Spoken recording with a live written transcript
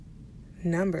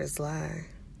Numbers Lie,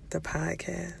 the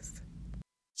podcast.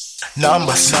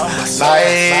 Numbers, like,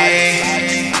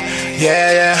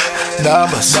 yeah,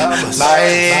 numbers,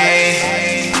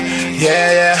 like,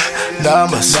 yeah,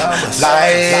 numbers,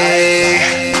 like,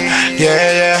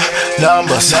 yeah,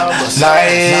 numbers,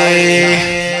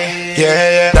 like.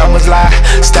 Yeah, numbers lie,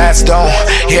 stats don't.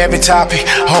 Every topic,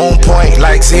 home point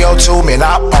like CO2, man,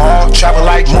 I all travel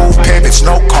like move pivots,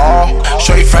 no call.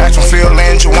 Show you facts from Phil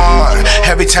and Juwan.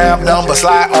 Every time numbers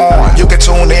lie on. You can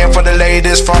tune in for the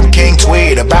latest from King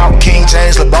Tweed about King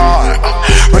James LeBron.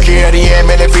 Ricky Eddie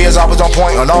man, it feels always on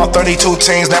point on all 32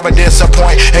 teams, never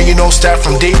disappoint. And you know, step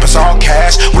from deep, it's all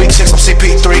cash. Week 6 from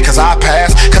CP3, cause I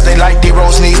pass. Cause they like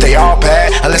D-Rose knees, they all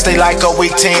bad. Unless they like a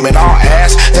weak team and all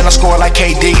ass. Then I score like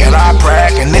KD and I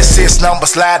brag, and this is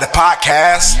Numbers Lie, the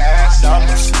podcast.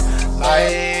 Numbers,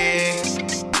 like,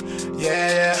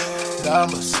 yeah,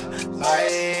 numbers,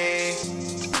 like,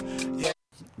 yeah.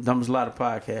 Numbers Lie, the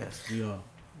podcast. Yeah,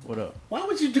 what up? Why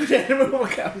would you do that in the middle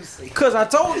of a conversation? Because I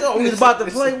told you we was about to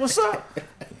play. What's up?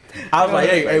 I was like,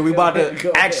 hey, we about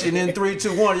to action in 3,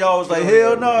 2, 1. Y'all was like,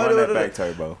 hell no. Run that back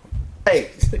turbo.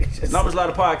 Hey, Numbers Lie,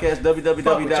 the podcast.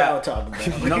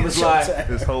 www.numberslie.net.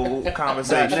 This whole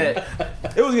conversation.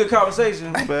 It was a good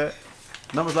conversation, but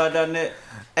numberslie.net.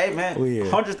 Hey man,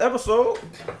 100th episode.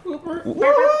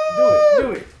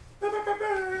 Do it.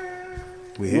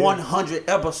 We here. 100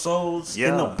 episodes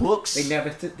in the books.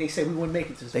 They said we wouldn't make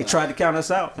it to this. They tried to count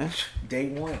us out, man. Day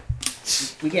one.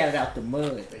 We got it out the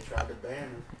mud. They tried to ban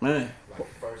him. Man,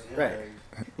 Right.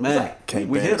 man, Can't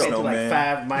we ban hit us, them. no Like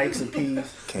man. 5 mics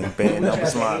apiece. Can't ban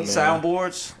Numbers Lie, man.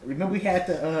 Soundboards. Remember we had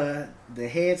the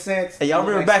headsets. Hey, y'all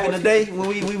remember back in the day when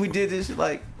we did this,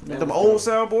 like them old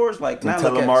soundboards, like now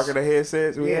Them look at us. telemarketer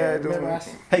headsets we had. Remember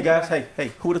Hey guys,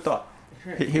 hey, who would have thought?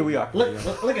 Here we are. look at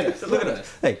us. Look at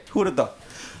us. Hey, who would have thought?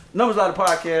 Numbers Lie, the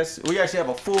podcast. We actually have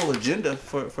a full agenda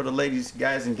for the ladies,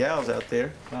 guys, and gals out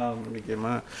there. Let me get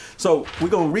mine. So we're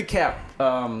gonna recap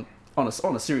on a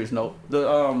serious note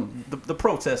the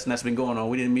protesting that's been going on.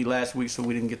 We didn't meet last week, so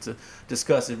we didn't get to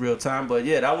discuss it real time. But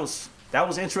yeah, that was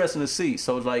interesting to see.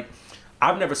 So it's like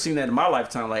I've never seen that in my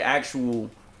lifetime, like actual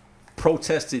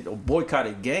protested or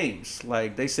boycotted games.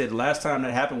 Like they said, the last time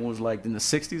that happened was like in the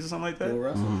 '60s or something like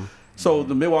that. So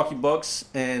the Milwaukee Bucks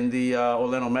and the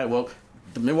Orlando Magic. Well,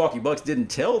 the Milwaukee Bucks didn't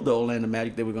tell the Orlando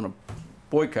Magic they were going to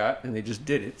boycott, and they just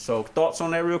did it. So thoughts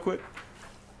on that real quick?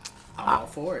 I'm all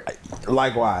for it.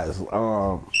 Likewise,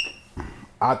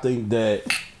 I think that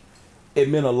it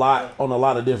meant a lot on a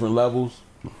lot of different levels.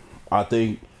 I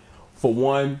think, for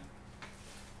one,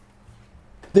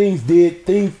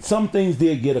 some things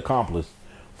did get accomplished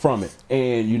from it,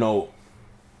 and you know,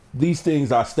 these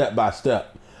things are step by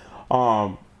step.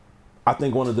 I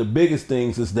think one of the biggest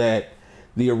things is that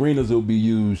the arenas will be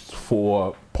used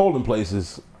for polling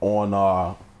places on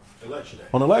Election day.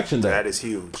 election day. That is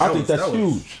huge. I think that's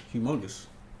huge. Humongous.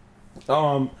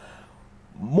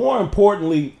 More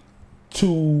importantly,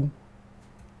 to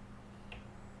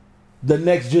the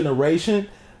next generation,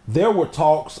 there were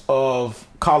talks of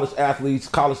college athletes,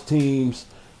 college teams,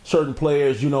 certain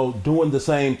players, you know, doing the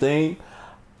same thing.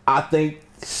 I think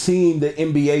seeing the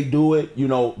NBA do it, you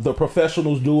know, the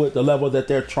professionals do it, the level that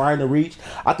they're trying to reach,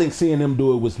 I think seeing them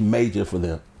do it was major for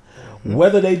them.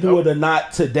 Whether they do it or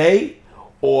not today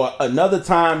or another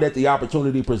time that the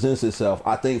opportunity presents itself,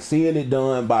 I think seeing it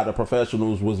done by the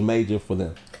professionals was major for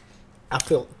them. I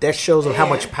feel that shows them how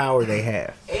much power they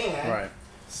have. And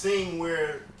seeing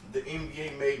where the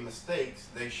NBA made mistakes,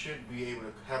 they should be able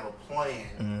to have a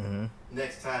plan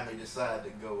next time they decide to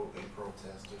go and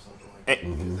protest or something like that.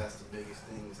 Because that's the biggest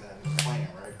thing is having a plan,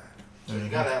 right? So you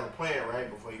gotta have a plan right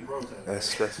before you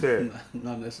protest. That's fair.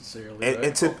 Not necessarily. And, right?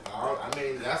 and to I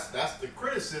mean, that's the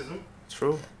criticism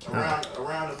true. around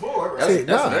the board, right?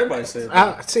 That's what everybody said.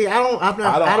 I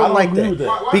don't like agree that with that.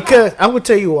 Why because I will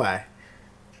tell you why.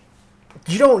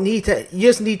 You just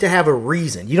need to have a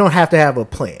reason. You don't have to have a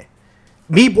plan.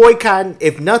 Me boycotting,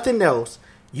 if nothing else,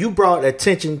 you brought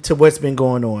attention to what's been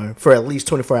going on for at least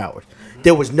 24 hours.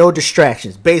 There was no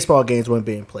distractions. Baseball games weren't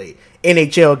being played.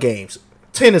 NHL games,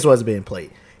 tennis wasn't being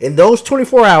played. In those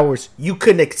 24 hours, you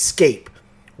couldn't escape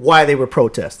why they were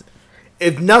protesting.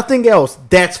 If nothing else,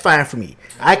 that's fine for me.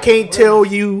 I can't tell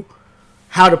you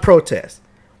how to protest.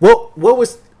 What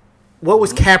was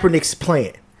Kaepernick's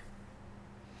plan?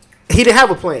 He didn't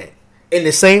have a plan. In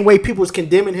the same way people was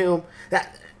condemning him,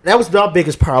 that was my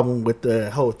biggest problem with the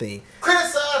whole thing.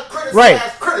 Criticize.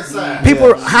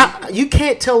 People, you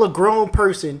can't tell a grown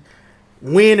person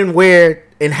when and where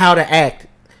and how to act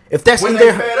if that's When in they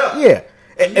their fed up. yeah.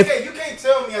 You can't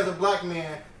tell me as a black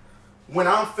man when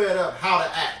I'm fed up how to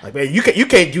act. Like, man, you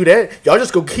can't do that. Y'all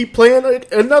just go keep playing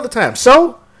another time.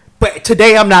 So, but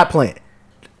today I'm not playing.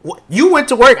 You went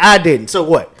to work, I didn't. So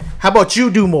what? How about you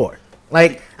do more?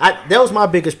 Like, that was my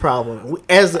biggest problem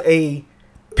as a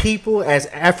people,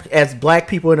 as black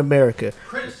people in America.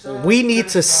 We need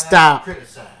to stop.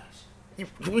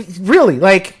 Really,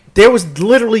 like, there was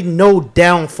literally no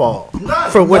downfall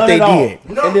for what they did.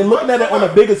 And then looking at it on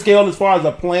a bigger scale as far as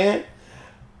a plan,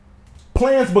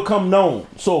 plans become known.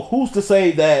 So who's to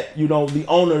say that, the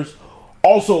owners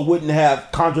also wouldn't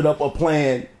have conjured up a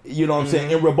plan, what I'm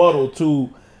saying, in rebuttal to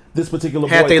this particular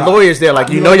boycott. Had their lawyers there, like,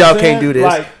 y'all can't do this.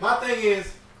 Like, my thing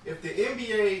is, if the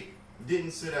NBA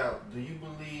didn't sit out, do you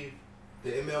believe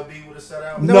the MLB would have sat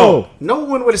out? No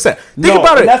one would have said. Think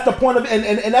about it. And that's the point of it,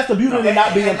 and that's the beauty of it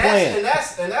not being planned. And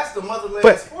that's the motherland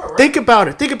But sport, right? think about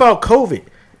it. Think about COVID.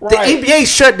 Right. The NBA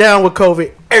shut down with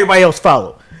COVID. Everybody else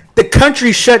followed. The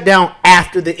country shut down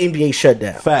after the NBA shut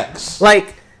down. Facts.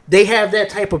 Like, they have that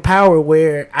type of power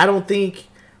where I don't think,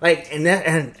 like, and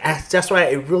that's why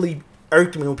it really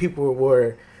irked me when people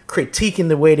were critiquing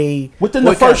the way they within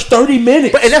the first 30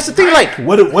 minutes. But and that's the thing, like,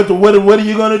 what are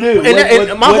you gonna do?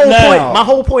 And my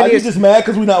whole point are is, you just mad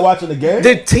because we're not watching the game?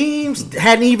 The teams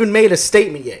hadn't even made a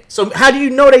statement yet. So how do you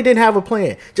know they didn't have a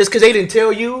plan? Just because they didn't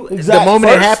tell you the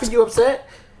moment it happened, you upset?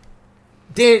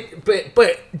 Then,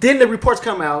 but then the reports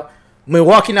come out.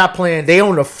 Milwaukee not playing. They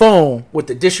on the phone with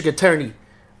the district attorney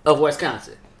of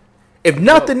Wisconsin. If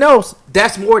nothing else,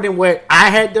 that's more than what I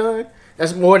had done.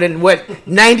 That's more than what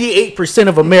 98%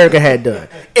 of America had done.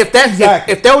 If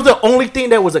that was the only thing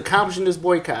that was accomplished in this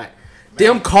boycott,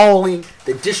 them calling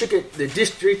the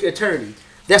district attorney,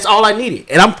 that's all I needed,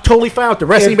 and I'm totally fine with the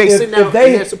wrestling base sitting down.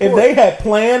 If they had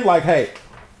planned, like, hey,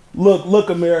 look,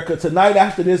 America, tonight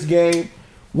after this game,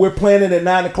 we're planning at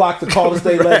 9:00 to call the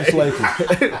state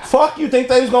legislature. Fuck, you think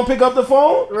they was gonna pick up the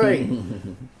phone? Right.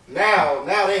 Now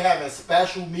they having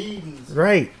special meetings.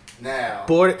 Right. Now.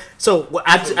 Board. So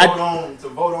to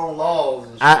vote on laws.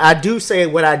 And shit. I do say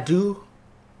what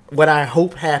I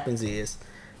hope happens is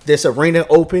this arena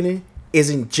opening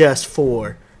isn't just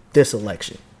for this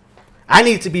election. I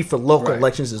need it to be for local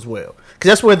elections as well, because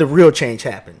that's where the real change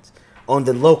happens on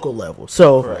the local level.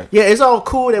 So yeah, it's all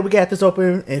cool that we got this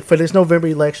open and for this November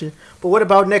election. But what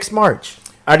about next March?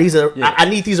 I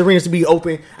need these arenas to be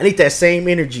open. I need that same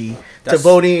energy to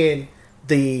vote in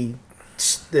the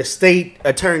state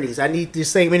attorneys. I need the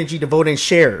same energy to vote in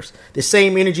sheriffs. The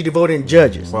same energy to vote in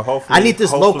judges. Well, I need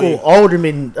this local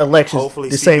alderman elections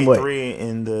the same way. Hopefully, CP3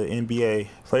 in the NBA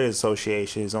Players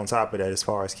Association is on top of that as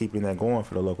far as keeping that going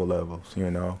for the local levels,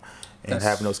 and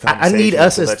having those conversations. I need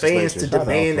us with as fans to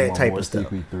demand that type of stuff.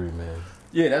 CP3, man.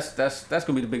 Yeah, that's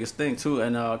gonna be the biggest thing too,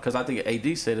 and because I think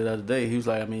AD said it the other day, he was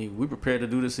like, I mean, we prepared to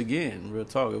do this again. Real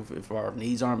talk, if our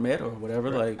needs aren't met or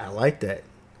whatever, like I like that.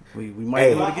 We might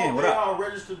do it again. They all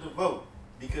registered to vote,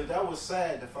 because that was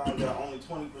sad to find out only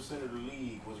 20% of the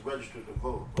league was registered to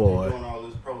vote. Boy, doing all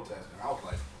this protesting, I was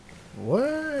like,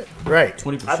 what? Right,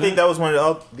 20%. I think that was one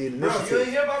of the initiatives. Bro, you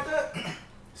didn't hear about that?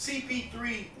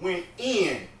 CP3 went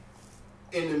in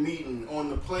the meeting on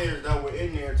the players that were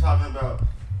in there talking about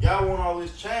y'all want all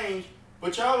this change,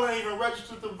 but y'all ain't even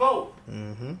registered to vote.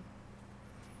 Mm-hmm.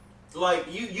 Like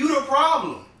you the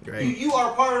problem. Right. You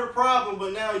are part of the problem,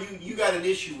 but now you got an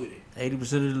issue with it. 80%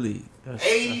 of the league.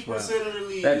 80% of the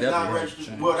league is not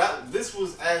registered. Well, this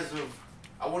was as of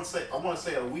I want to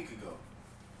say a week ago.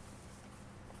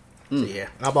 So yeah,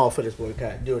 I'm all for this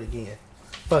boycott. Do it again.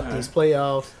 Fuck these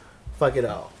playoffs. Fuck it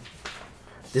all.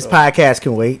 This podcast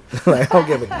can wait. Like, I don't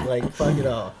give a like. Fuck it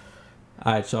all.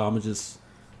 All right, so I'm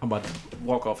about to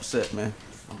walk off a set, man.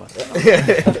 I'm about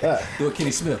to do a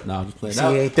Kenny Smith. No, I'm just playing.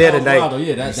 He ain't there tonight.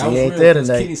 Yeah, that was real. There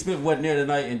tonight. Kenny Smith wasn't there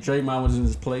tonight, and Draymond was in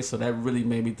his place, so that really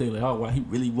made me think, like, oh, wow, he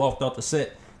really walked off the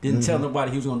set. Didn't tell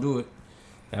nobody he was gonna do it.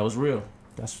 That was real.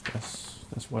 That's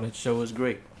why that show is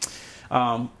great.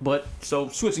 But so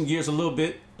switching gears a little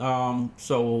bit.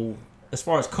 So as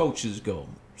far as coaches go,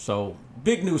 so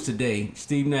big news today.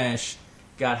 Steve Nash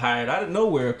got hired out of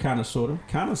nowhere, kind of sort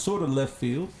of left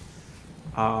field.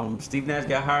 Steve Nash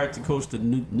got hired to coach the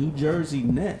New Jersey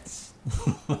Nets,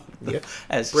 yep.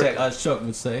 as Chuck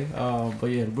would say. But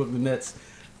yeah, the Brooklyn Nets.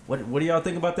 What do y'all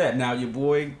think about that? Now your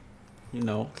boy,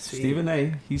 Stephen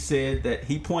A. He said that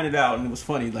he pointed out, and it was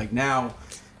funny. Like now,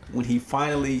 when he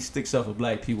finally sticks up for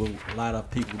black people, a lot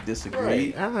of people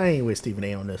disagree. Right. I ain't with Stephen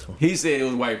A. on this one. He said it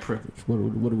was white privilege.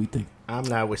 What do we think? I'm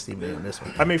not with Stephen A. on this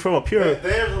one. I mean, from a pure...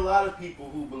 There's a lot of people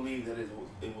who believe that it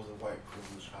was a white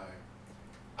privilege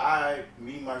hire.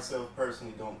 Myself,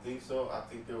 personally don't think so. I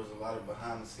think there was a lot of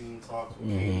behind-the-scenes talks with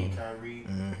KD, Kyrie,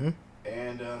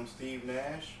 and Steve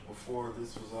Nash before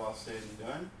this was all said and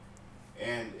done.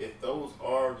 And if those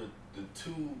are the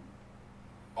two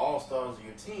all-stars of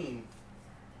your team,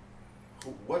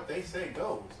 what they say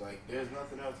goes. Like, there's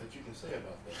nothing else that you can say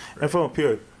about that. And from a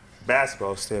pure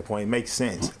basketball standpoint, it makes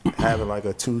sense having like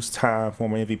a two-time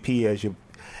former MVP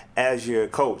as your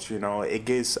coach. You know, it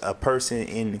gives a person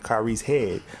in Kyrie's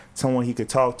head, someone he could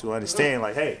talk to, understand.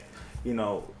 Like, hey, you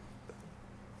know,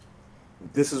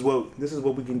 this is what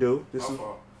we can do. This My is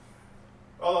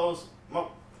fault.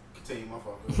 Continue. My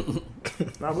fault.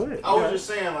 not good. I was just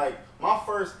saying, like, my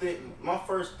first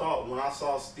thought when I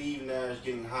saw Steve Nash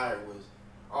getting hired was,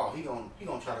 oh, he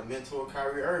gonna try to mentor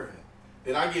Kyrie Irving.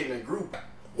 Then I get in a group,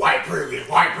 white privilege.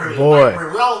 Boy. White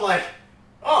privilege. I was like,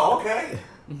 oh, okay.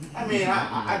 I mean,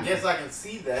 I guess I can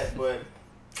see that, but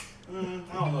I don't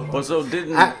know. But so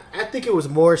didn't I think it was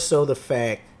more so the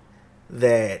fact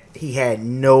that he had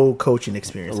no coaching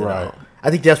experience at Right. all. I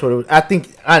think that's what I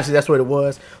think honestly that's what it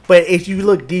was. But if you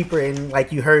look deeper and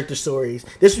like you heard the stories,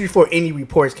 this was before any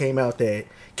reports came out that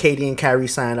KD and Kyrie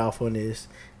signed off on this,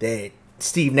 that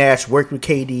Steve Nash worked with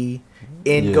KD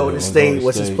in Golden State,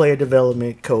 was his player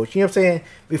development coach. You know what I'm saying?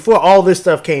 Before all this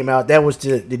stuff came out, that was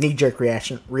the knee jerk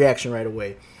reaction right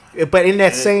away. But in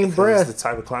that same It's breath, the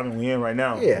type of climate we're in right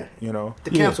now. Yeah. You know.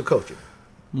 the council coaching.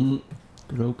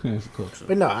 Okay, coach.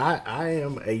 But no, I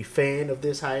am a fan of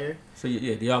this hire. so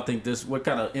yeah, do y'all think this? What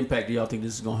kind of impact do y'all think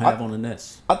this is gonna have on the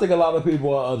Nets? I think a lot of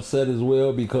people are upset as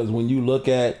well because when you look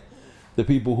at the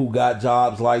people who got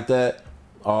jobs like that,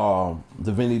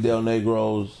 the Vinny Del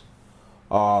Negros,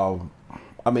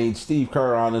 I mean Steve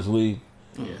Kerr, honestly,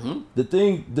 the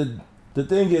thing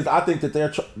is, I think that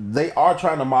they are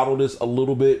trying to model this a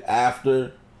little bit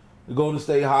after the Golden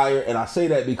State hire, and I say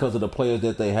that because of the players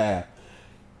that they have.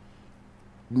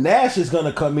 Nash is going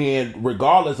to come in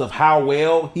regardless of how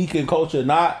well he can coach or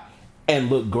not and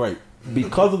look great.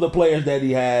 Because of the players that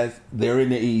he has, they're in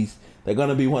the East. They're going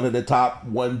to be one of the top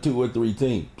 1, 2, or 3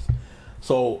 teams.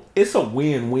 So it's a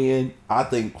win-win, I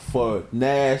think, for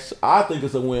Nash. I think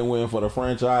it's a win-win for the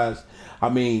franchise. I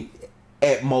mean,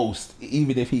 at most,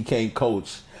 even if he can't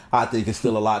coach, I think it's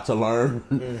still a lot to learn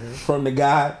from the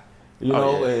guy. You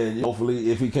know, and hopefully,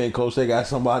 if he can't coach, they got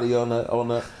somebody on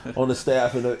the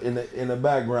staff in the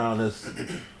background that's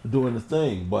doing the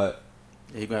thing. But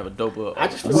He gonna have a dope. I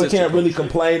just feel we like can't really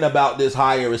complain about this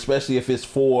hire, especially if it's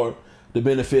for the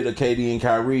benefit of KD and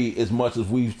Kyrie. As much as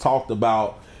we've talked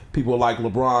about people like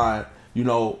LeBron, you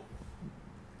know,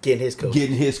 getting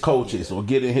his coaches or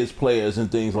getting his players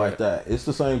and things like that. It's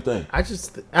the same thing.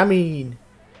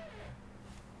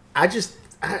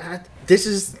 This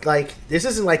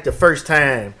isn't like the first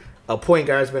time a point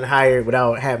guard's been hired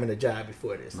without having a job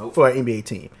before this for an NBA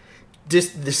team.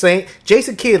 Just the same.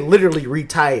 Jason Kidd literally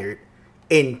retired,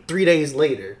 and 3 days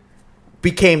later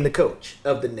became the coach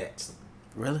of the Nets.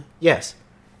 Really? Yes.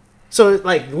 So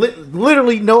like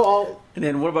literally And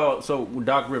then what about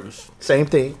Doc Rivers? same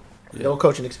thing. No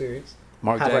coaching experience.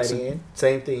 Mark Hot Jackson. right in,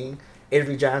 same thing.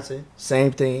 Avery Johnson,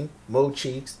 same thing. Mo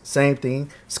Cheeks, same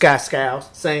thing. Scott Skiles,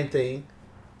 same thing.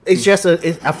 It's just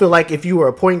I feel like if you were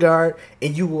a point guard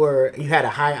and you had a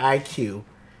high IQ,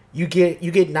 you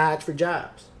get nods for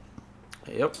jobs.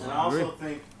 Yep. And I also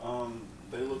think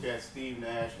they look at Steve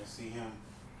Nash and see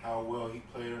how well he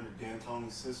played under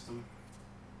D'Antoni's system.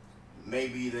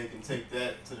 Maybe they can take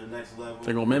that to the next level.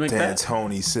 They're gonna mimic that.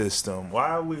 D'Antoni system. Why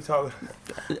are we talking?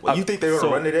 You think they're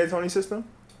gonna run the D'Antoni system?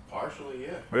 Partially,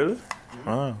 yeah. Really?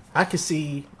 Oh. I could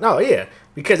see. No, yeah,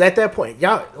 because at that point,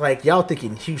 y'all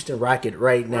thinking Houston Rocket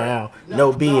right now.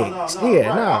 No big. No, Yeah,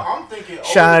 right. no. I'm thinking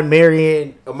Sean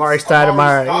Marion, Amari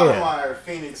Stoudemire. Yeah. Stoudemire,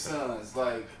 Phoenix Suns,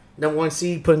 like. Number 1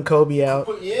 seed putting Kobe out.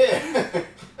 But yeah,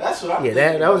 that's what I'm. Yeah,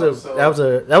 thinking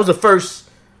that was a first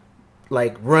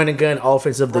like run and gun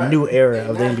offense of the new era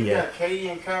of the now you NBA. got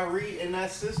KD and Kyrie in that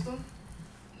system.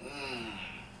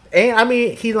 And I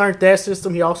mean, he learned that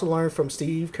system. He also learned from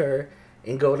Steve Kerr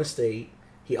in Golden State.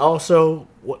 He also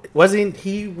wasn't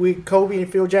he with Kobe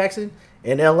and Phil Jackson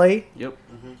in LA. Yep.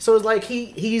 So it's like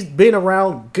he's been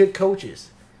around good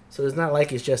coaches. So it's not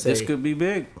like it's just This could be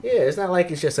big. yeah, it's not like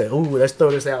it's just a ooh, let's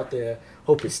throw this out there,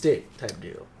 hope it stick type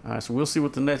deal. All right, so we'll see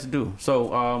what the Nets do.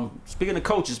 So speaking of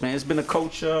coaches, man, it's been a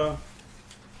coach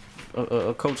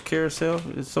carousel,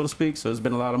 so to speak. So there's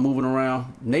been a lot of moving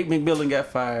around. Nate McMillan got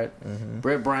fired.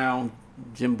 Brett Brown,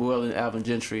 Jim Boyle, and Alvin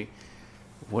Gentry.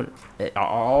 What are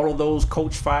all of those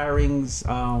coach firings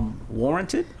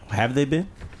warranted? Have they been?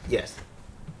 Yes,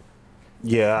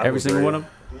 Yeah. I Every would single agree. one of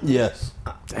them. Yes.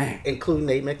 Dang, including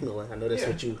Nate McMillan. I know that's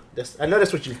what you. I know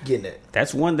that's what you're getting at.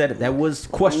 that's one that was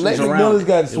questions Nate around. McMillan's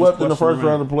got It was swept in the questions first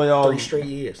round of the playoffs. 3 straight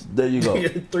years. There you go.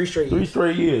 3 straight 3 years.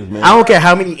 straight years, man. I don't care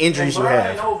how many injuries you But I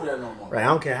ain't have. over that no more. Right, I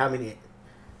don't care how many.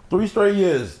 3 straight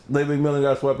years, Nate McMillan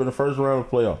got swept in the first round of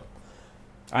the playoff.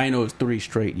 I ain't know it was 3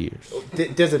 straight years.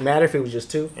 Does it matter if it was just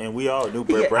 2? And we all knew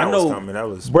Brett Yeah, Brown I know. was coming. That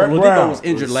was Brett Oladipo Brown was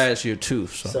injured last year too,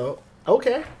 so, So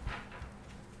okay,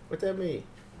 what that mean?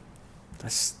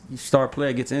 that's, you star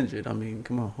player gets injured. I mean,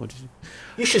 come on, what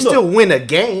You should still win a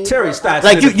game. Terry Stotts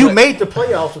like did you play- made the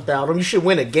playoffs without him. You should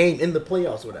win a game in the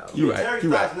playoffs without him. You right. Terry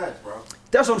You right. Stotts next, bro.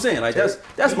 That's what I'm saying. Like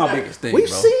that's my biggest thing. We've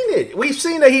bro. seen it. We've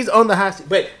seen that he's on the hot seat.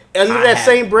 But under that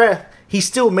same breath, he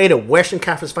still made a Western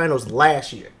Conference Finals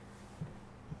last year.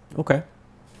 Okay.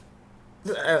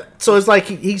 So it's like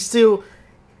he's still.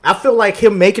 I feel like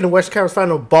him making the Western Conference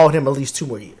Final bought him at least 2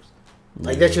 more years.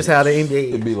 Like that's just how the NBA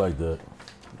It'd is. be like that.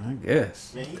 I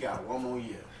guess. Man, he got 1 more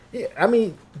year. Yeah, I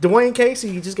mean Dwayne Casey,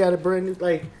 he just got a brand new.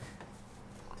 Like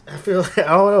I feel. I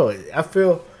don't know. I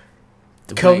feel.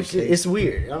 Coach, Casey. it's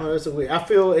weird. I don't know. It's a weird. I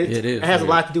feel it is has weird.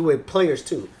 a lot to do with players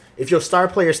too. If your star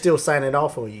player's still signing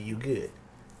off on you, you good.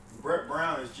 Brett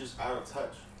Brown is just out of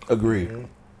touch. Agreed.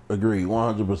 Agreed.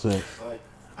 100%. Like,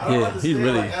 I don't Yeah, understand, he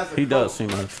really like, as a he does coach, seem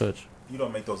out of touch. you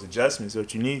don't make those adjustments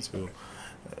that you need to.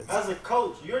 As a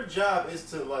coach, your job is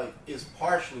to is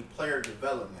partially player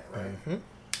development, right? Mm-hmm.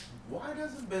 Why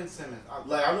doesn't Ben Simmons? I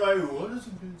know everyone. Why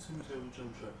doesn't Ben Simmons have a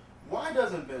jump shot? Why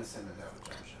doesn't Ben Simmons have a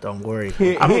jump shot? Don't worry.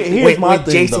 Here's my when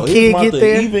thing, Jason though. Kidd Here's my get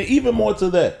thing. there, Even more to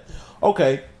that.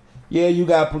 Okay, yeah, you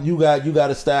got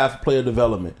a staff player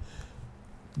development.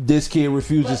 This kid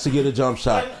refuses to get a jump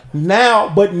shot.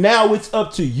 Now it's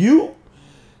up to you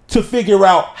to figure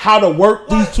out how to work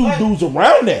these two dudes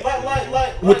around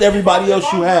that. With everybody if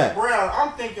else you I'm have. Brett Brown,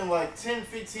 I'm thinking 10,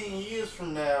 15 years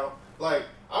from now, I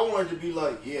wanted to be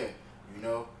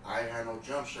I ain't had no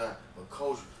jump shot, but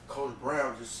Coach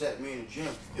Brown just sat me in the gym.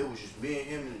 It was just me and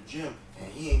him in the gym, and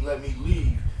he ain't let me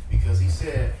leave because he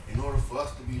said, in order for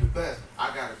us to be the best,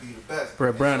 I gotta be the best.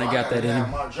 Brett Brown And ain't got I gotta that in have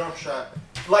him. my jump shot.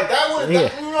 That would,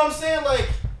 Yeah. you know what I'm saying?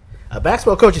 a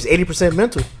basketball coach is 80%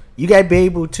 mental. You got to be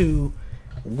able to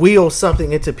wheel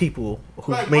something into people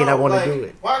who may not want to do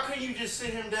it. Why couldn't you just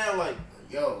sit him down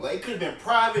it could have been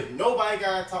private. Nobody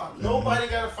got to talk. Nobody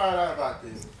got to find out about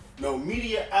this. No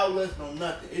media outlets, no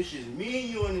nothing. It's just me and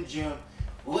you in the gym.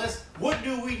 What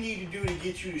do we need to do to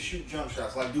get you to shoot jump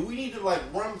shots? Do we need to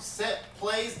run set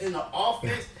plays in the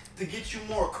offense to get you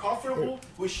more comfortable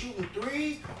with shooting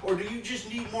threes? Or do you just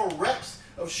need more reps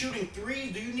of shooting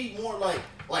threes? Do you need more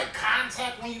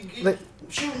contact when you get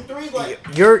shooting threes?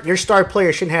 Your star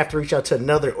player shouldn't have to reach out to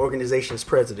another organization's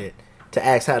president to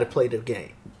ask how to play the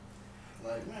game.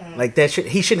 Man.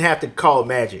 He shouldn't have to call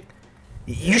Magic.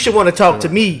 You should want to talk to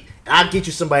me. I'll get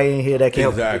you somebody in here that can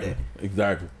help you do that.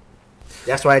 Exactly.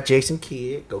 That's why Jason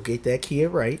Kidd, go get that kid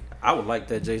right. I would like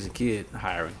that Jason Kidd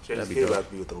hiring. Jason That'd be Kidd dope. about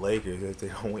to be with the Lakers if they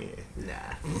don't win. Nah.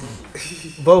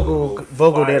 Vogel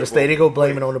Fire there to stay. They Vogel. go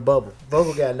blame it on the bubble.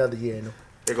 Vogel got another year in him.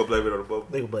 They go blame it on the bubble.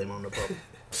 They go blame it on the bubble.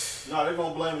 No, they're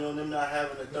gonna blame it on them not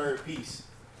having a third piece.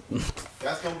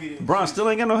 That's gonna be the Bron excuse. still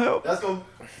ain't got no help. That's gonna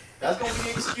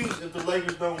be the excuse if the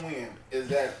Lakers don't win. Is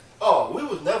that we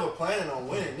was never planning on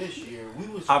winning this year.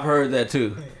 I've heard that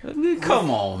too. Come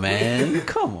on, man.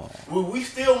 Come on. We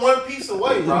still one piece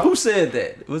away, bro. Who said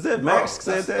that? Was that Max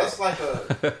said that? That's like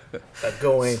a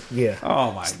Going, yeah.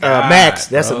 Oh my god, Max.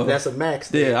 That's bro. a Max.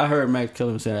 Thing. Yeah, I heard Max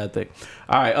Kellerman say that. I think.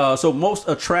 All right. So most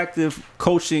attractive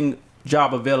coaching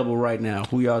job available right now.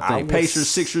 Who y'all I think? would Pacers,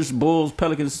 Sixers, Bulls,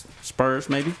 Pelicans, Spurs,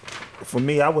 maybe. For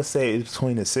me, I would say it's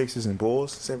between the Sixers and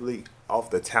Bulls, simply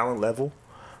off the talent level.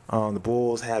 The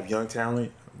Bulls have young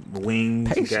talent, wings.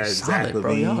 You got Pacers Zach solid,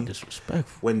 bro. Y'all LaVine,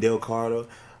 disrespectful. Wendell Carter.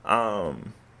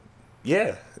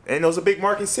 Yeah, and those are big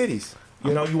market cities.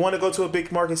 You know, you want to go to a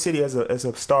big market city as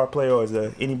a star player or as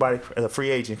a free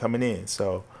agent coming in.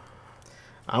 So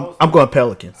I'm going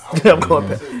Pelicans. I'm going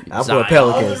The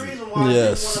Pelicans. only reason why I didn't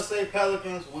Yes. want to say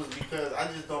Pelicans was because I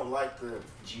just don't like the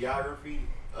geography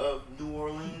of New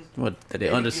Orleans. What? Are they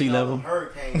under sea Getting all level? them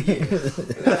Hurricanes,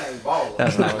 yeah. That ain't balling.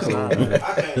 That's not cool.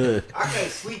 I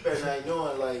can't sleep at night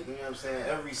knowing, you know what I'm saying,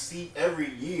 every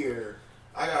year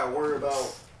I gotta worry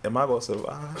about, am I gonna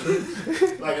survive?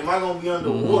 am I gonna be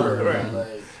underwater?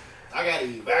 I gotta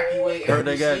evacuate Heard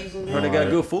every they got season. heard they got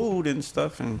good food and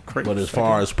stuff and crazy. But as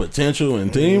far as potential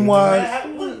and team wise,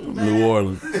 New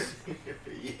Orleans.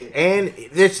 And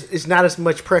it's not as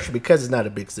much pressure because it's not a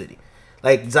big city.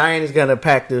 Zion is gonna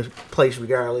pack the place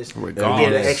regardless. Regardless.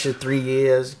 Get an extra 3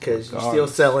 years because you're still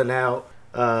selling out.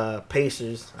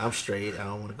 Pacers, I'm straight. I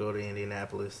don't want to go to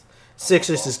Indianapolis.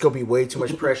 Sixers is gonna be way too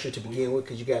much pressure to begin with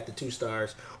because you got the 2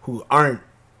 stars who aren't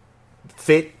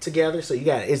fit together. So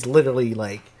it's literally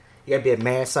you gotta be a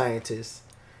mad scientist.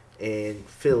 And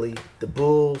Philly, the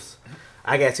Bulls.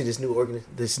 I got to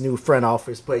this new front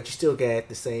office, but you still got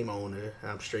the same owner.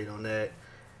 I'm straight on that.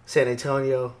 San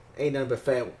Antonio ain't nothing but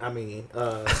fat. I mean,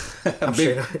 I'm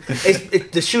sure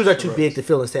the shoes are too big to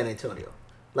fill in San Antonio.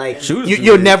 Like Shoes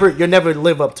you'll too never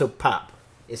live up to Pop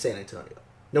in San Antonio,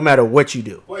 no matter what you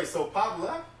do. Wait, so Pop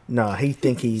left? No, he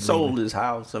think he sold his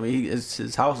house. I mean,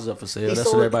 his house is up for sale. He That's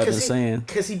sold what it everybody's been 'cause saying.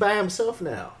 Because he by himself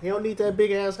now. He don't need that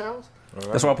big ass house.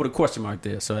 That's why I put a question mark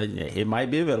there. So it might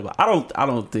be available. I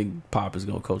don't think Pop is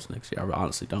going to coach next year. I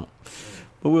honestly don't.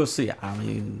 But we'll see. I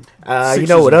mean, You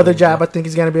know what other job I think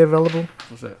is going to be available?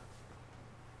 What's that?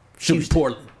 Shoot Houston.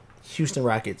 Portland. Houston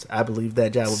Rockets. I believe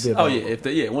that job would be Oh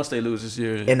available. yeah, once they lose this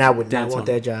year, And I would not D'Antoni. want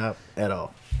that job at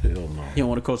all. Hell no. You don't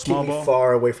want to coach Keep small me ball.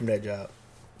 far away from that job.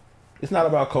 It's not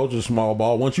about coaching small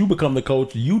ball. Once you become the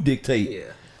coach, you dictate. Yeah.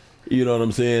 You know what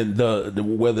I'm saying? The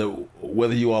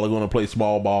whether you all are going to play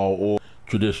small ball or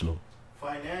traditional.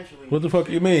 Financially. What the fuck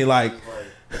you mean? Like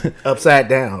Upside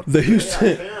down. the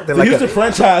Houston, They're the like Houston a-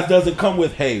 franchise doesn't come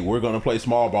with, hey, we're going to play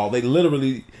small ball. They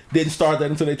literally didn't start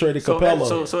that until they traded Capella.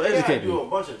 So They gotta educate do me. a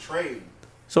bunch of trading.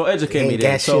 So educate Ain't me got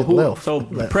then. So shit left. So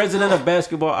Left. president of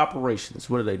basketball operations.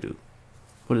 What do they do?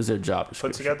 What is their job Put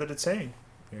description? together the team,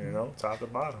 you know, top to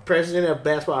bottom. President of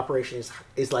basketball operations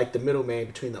is like the middleman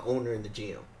between the owner and the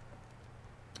GM.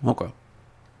 Okay.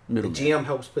 The Middleman. GM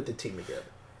helps put the team together.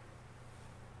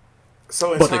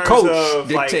 So in But the terms coach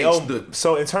of like dictates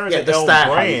so in terms Yeah, of the Elton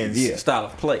style. Brand's Yeah. Style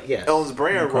of play. Yeah. Elton's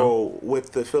brand Okay. role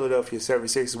with the Philadelphia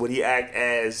 76ers, would he act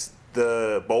as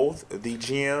both the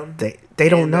GM? They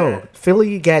don't and know. that?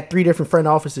 Philly got 3 different front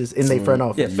offices in their front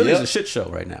office. Yeah, Philly's Yep. a shit show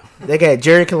right now. They got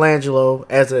Jerry Colangelo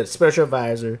as a special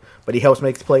advisor, but he helps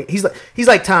make the play. He's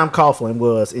like Tom Coughlin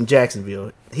was in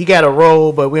Jacksonville. He got a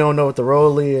role, but we don't know what the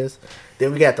role is.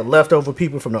 Then we got the leftover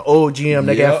people from the old GM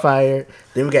that got Yep. fired.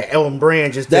 Then we got Elton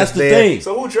Brand just That's the there. thing.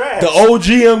 So who drafts? The old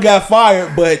GM got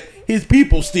fired, but his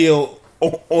people still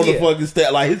on the Yeah. fucking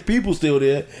stat. Like his people still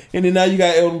there, and then now you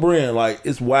got Elton Brand. Like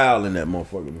it's wild in that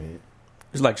motherfucker, man.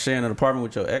 It's like sharing an apartment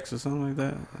with your ex or something like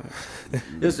that.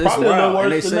 It's Probably no wild. worse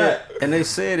And they than said, that. and they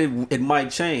said it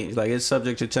might change. Like it's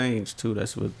subject to change too.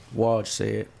 That's what Waj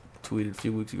said, tweeted a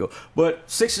few weeks ago. But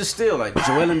Sixers still like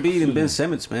Joel Embiid and Ben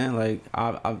Simmons, man. Like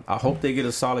I hope they get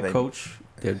a solid coach.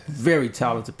 They're very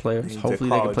talented players. Hopefully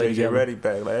they can play JJ together. Ready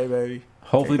back, like, hey baby.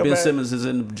 Hopefully Take Ben her back. Simmons is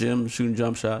in the gym shooting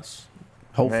jump shots.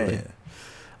 Hopefully. Man.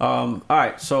 All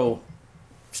right. So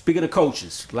speaking of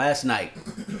coaches, last night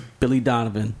Billy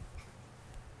Donovan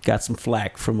got some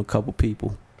flack from a couple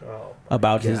people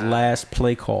about his last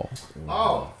play call.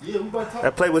 Oh, yeah, we about to talk.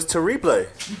 That play was terrible.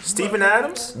 Stephen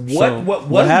Adams.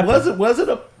 What happened? Was it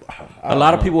A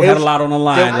lot of people It had a was- lot on the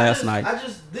line last night.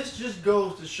 This just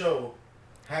goes to show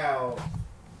how,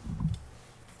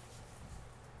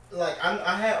 like,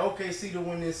 I had OKC to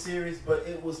win this series, but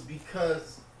it was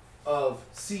because of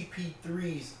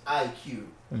CP3's IQ.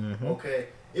 Okay,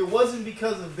 it wasn't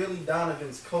because of Billy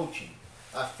Donovan's coaching.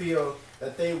 I feel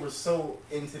that they were so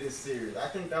into this series. I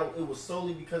think that it was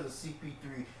solely because of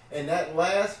CP3, and that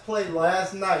last play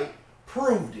last night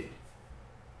proved it.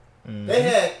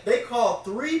 They called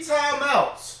 3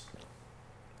 timeouts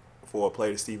For a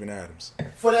play to Stephen Adams.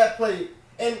 for that play,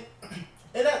 and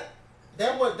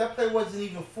that play wasn't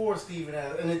even for Steven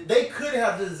Adams, and they could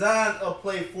have designed a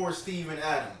play for Steven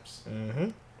Adams.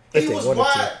 If He they was wanted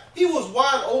wide. to. He was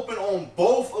wide open on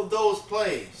both of those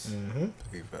plays.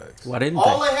 Why didn't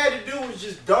All they? they had to do was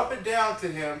just dump it down to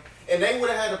him, and they would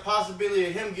have had the possibility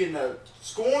of him getting a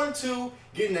scoring 2,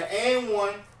 getting an and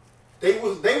 1. They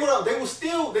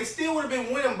still would have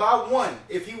been winning by 1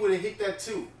 if he would have hit that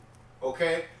 2.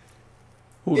 Okay.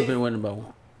 Who would have been winning by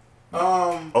one?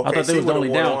 Okay, thought they was only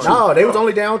down 2. No, they was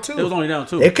only down 2. It was only down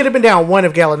 2. It could have been down 1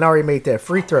 if Gallinari made that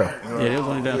free throw. Yeah, it was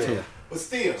only down 2. But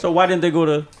still. So why didn't they go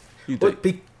to? You think?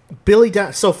 But Billy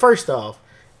Don. So first off,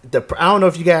 I don't know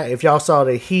if y'all saw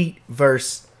the Heat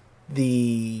versus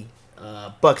the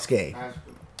Bucks game.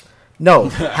 No,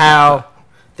 how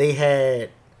they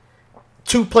had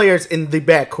 2 players in the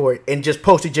backcourt and just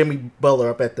posted Jimmy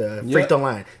Butler up at the free Yep. throw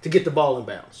line to get the ball in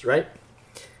bounds, right?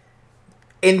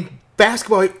 In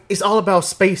basketball, it's all about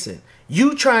spacing.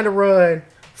 You trying to run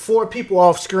 4 people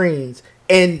off screens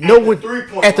and no one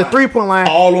at the 3-point line.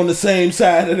 all on the same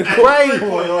side of the court? Right.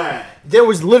 3-point line. There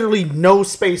was literally no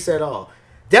space at all.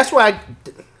 That's why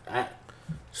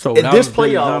So in that this was Billy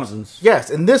playoffs, Donovan's. yes,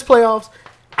 in this playoffs,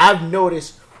 I've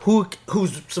noticed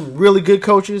who's some really good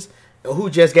coaches and who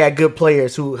just got good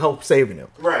players who help saving them.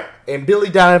 Right. And Billy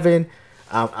Donovan,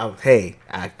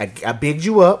 I bigged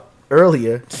you up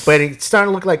earlier, but it's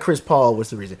starting to look like Chris Paul was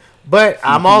the reason. But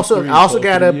I also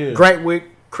got to gripe with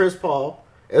Chris Paul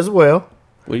as well.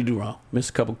 What do you do wrong? Miss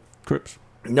a couple trips.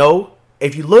 No,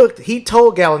 if you looked, he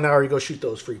told Gallinari to go shoot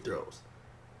those free throws.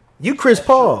 You Chris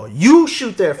Paul. You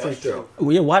shoot that free throw.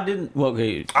 Well, yeah, why didn't? Well,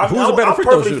 okay, I'm who's a better I'm free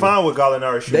throw perfectly shooter? fine with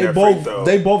Gallinari shooting They that free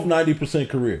throw. both 90%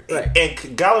 career. And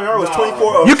Gallinari was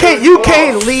 24. You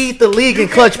can't lead the league in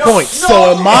clutch points.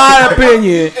 So in my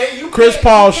opinion, And you Chris can't-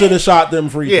 Paul you should have shot them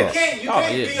free Yeah. throws. You Oh,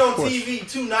 can't yeah, be on of course. TV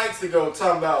 2 nights ago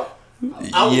talking about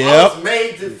I Yep. was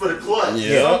made for the clutch.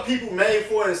 Yep. Some people made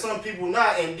for it and some people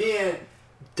not. And then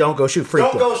Don't go shoot free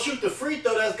don't throw. go shoot the free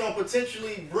throw that's going to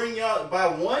potentially bring y'all by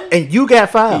one. And you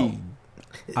got fouled.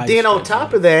 Ice Then on cream, top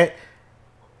man. of that,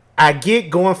 I get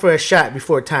going for a shot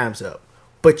before time's up.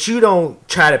 But you don't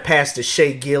try to pass to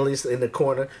Shea Gillis in the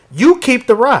corner. You keep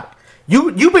the rock.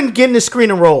 You've been getting the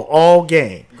screen and roll all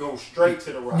game. Go straight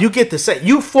to the right. You get the set.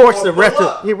 You force Or the ref pull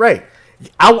to. up. You're right.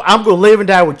 I'm gonna live and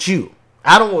die with you.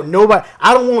 I don't want nobody.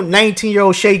 I don't want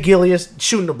 19-year-old Shea Gillis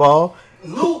shooting the ball.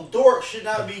 Luke Dort should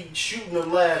not be shooting the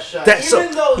last shot. That's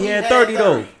even so- though He had 30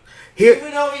 though. Here,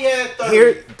 Even though he had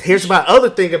 30. here's my other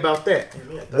thing about that.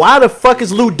 Why the fuck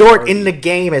is Lou Dort in the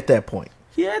game at that point?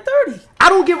 He had 30. I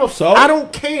don't give a So? I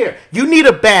don't care. You need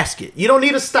a basket. You don't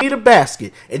need a stop. You need a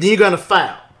basket, and then you're gonna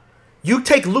foul. You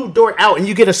take Lou Dort out, and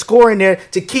you get a score in there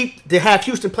to have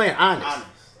Houston playing honest. Honest.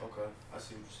 Okay. I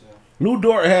see what you're saying. Lou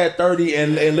Dort had 30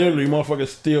 and literally motherfucker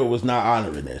still was not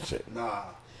honoring that shit. Nah.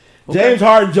 James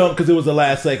Harden jumped because it was the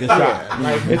last second shot.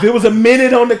 If it was a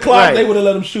minute on the clock, Right. they would have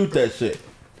let him shoot that shit.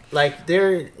 Like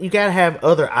you gotta have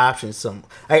other options.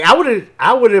 Like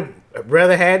I would have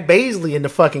rather had Baisley in the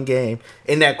fucking game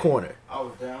in that corner. I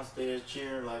was downstairs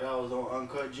cheering like I was on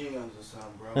Uncut Gems or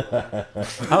something, bro.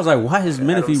 Like, I was like, why is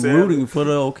Menifee Sandler. rooting for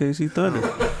the OKC Thunder?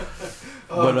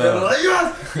 But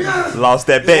yes. Lost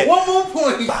that bet. One more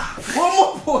point. One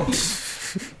more point.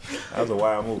 That was a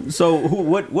wild move. so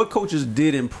what coaches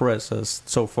did impress us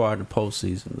so far in the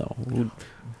postseason though?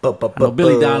 I know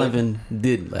Billy Donovan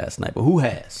didn't last night, but who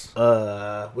has?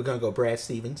 We're gonna go. Brad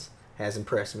Stevens has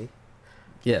impressed me.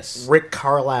 Yes. Rick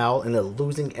Carlisle in a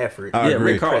losing effort. I Yeah,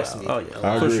 agree. Rick Carlisle. Oh yeah,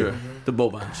 I for agree. sure. The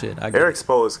Boban shit. I get Eric it.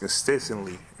 Spo is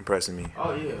consistently impressing me.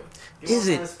 Oh yeah. Is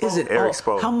it? Is it? Eric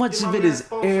all- Spo. How much of it is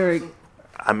Eric,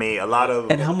 I mean, a lot of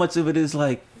and how much of it is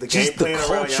like The just the game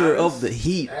plan around culture Giannis? of the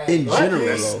Heat in general?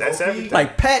 That's- though. that's everything.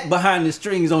 Like Pat behind the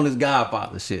strings on his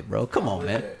Godfather shit, bro. Come on,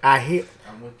 man. I hear.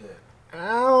 I'm with that. I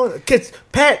don't. Cause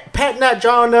Pat not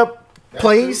drawing up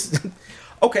plays.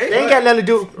 Okay. They ain't got nothing to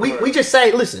do. We just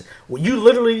say, listen. You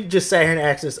literally just sat here and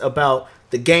asked us about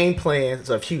the game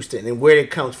plans of Houston and where it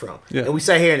comes from, Yeah. and we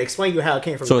sat here and explained you how it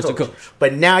came from. So the it's the coach. coach.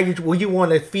 But now you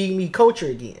want to feed me culture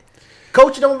again.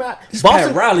 Coach don't matter. This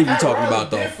Pat Riley we Pat talking Riley about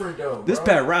though. different, though, This bro.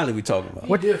 Pat Riley we talking about.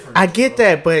 He different. I get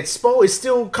that, but Spo is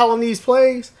still calling these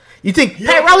plays. You think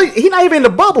Pat Riley? He not even in the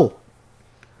bubble.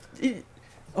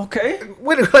 Okay.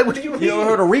 What do you mean? You ever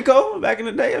heard of Rico back in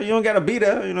the day? You don't got to be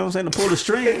there, you know what I'm saying, to pull the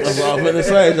string. That's what I'm finna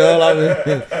say,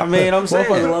 dog. I mean, I'm saying.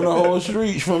 Motherfucker run the whole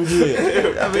streets from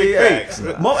here. I mean, hey,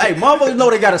 motherfuckers know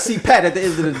they got to see Pat at the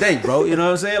end of the day, bro. You know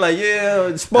what I'm saying? Like, yeah,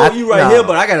 Spo, you right no. here,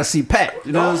 but I got to see Pat.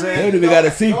 You know what I'm They saying? don't even got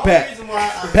to see The only Pat. reason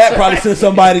why Pat probably sent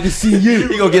somebody to see you.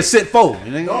 He gonna get sent forward.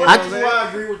 You know The what only I'm reason saying? why I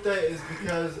agree with that is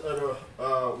because of the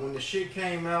when the shit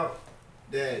came out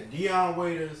that Deion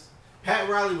Waiters, Pat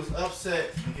Riley was upset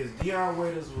because Deion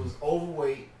Waiters was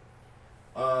overweight.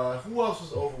 Who else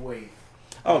was overweight?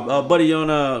 Oh, buddy on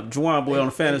Juwan boy on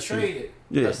the They fantasy. traded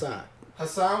Yeah.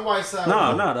 Hassan. Whiteside.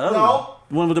 No, the other one.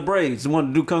 The one with the braids, the one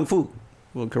to do kung fu,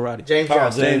 with karate. James Oh,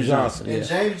 Johnson. James Johnson. And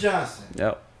James Johnson.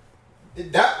 Yep.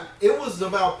 It was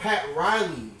about Pat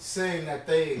Riley saying that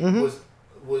they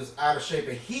was out of shape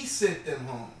and he sent them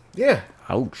home. Yeah,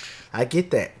 Ouch. I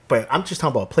get that, but I'm just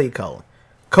talking about play calling.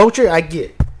 Culture, I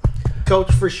get.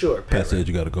 Coach for sure. Pat said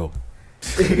you got to go.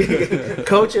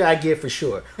 Culture, I get for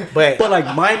sure. But But like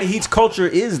Miami Heat's culture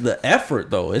is the effort,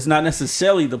 though. It's not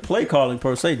necessarily the play calling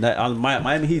per se.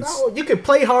 Miami Heat's. no, you can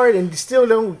play hard and still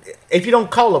don't. If you don't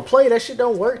call a play, that shit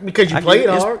don't work because you I played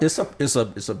get it. hard.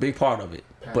 It's a big part of it.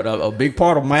 But a big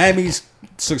part of Miami's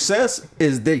success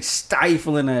is they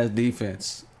stifling ass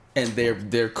defense and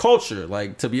their culture.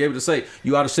 Like to be able to say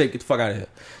you out of shape, get the fuck out of here.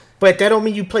 But that don't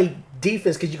mean you play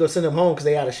defense because you gonna send them home because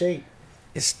they out of shape.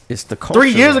 It's the culture.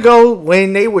 3 years ago,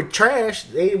 when they were trash,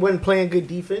 they wasn't playing good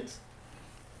defense.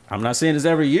 I'm not saying it's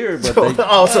every year, but So,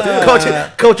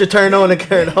 they, culture turn on and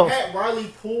turn Didn't off. Pat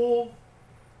Riley pull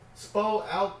Spo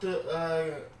out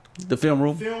the the film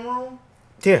room. film room?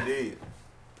 Yeah,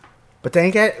 but they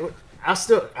ain't got.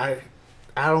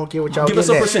 I don't get what y'all Give us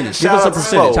getting a at. percentage. Shout Give us a out to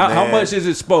percentage. Spo, How man. much is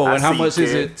it Spo, I and how see much you,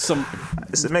 is kid. it some?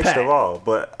 It's a mixture Pat. of all,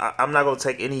 but I'm not gonna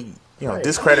take any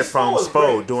discredit from Spo is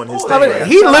Spo great. doing his Spo is thing. I mean, man.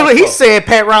 he Shout out literally Spo. said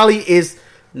Pat Riley is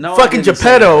No, I fucking didn't say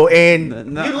Geppetto, that.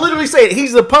 and No. you literally said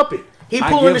he's a puppet. He I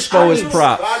pulling the give Spo his strings.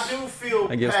 props. I do feel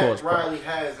I guess Pat Spo is props. Riley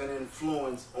has an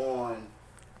influence on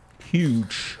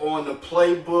Huge. the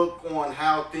playbook, on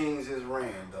how things is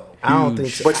ran, though. I don't think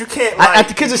so. But you can't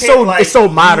because it's so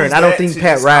modern. I don't think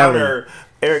Pat Riley.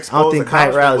 Eric I don't think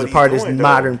Pat Riley is a part of this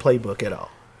modern playbook at all.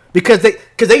 Because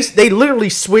they literally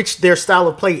switched their style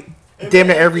of play damn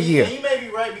near every year. He may be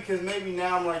right, because maybe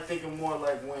now I'm like thinking more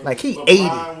like when Like, he LeBron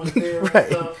 80. was there Right.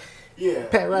 and stuff. Yeah,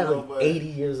 Pat Riley, you know, but 80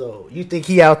 years old. You think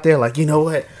he out there like, you know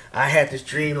what? I had this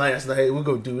dream last night. We're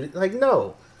gonna do it. Like,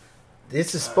 no,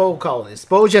 this is Spo calling.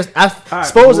 Spo's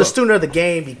Spo's a student of the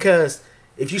game, because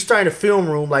if you start in a film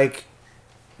room, like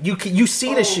you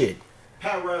see the shit.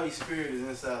 Pat Riley's spirit is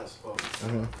inside of Spo.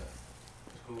 Mm-hmm.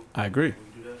 Mm-hmm. I agree.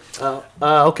 We do that.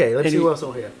 Okay, let's see who else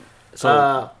on here.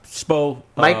 So Spo,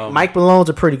 Mike Malone's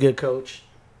a pretty good coach.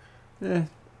 Yeah,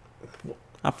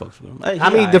 I fucks with him. Hey, I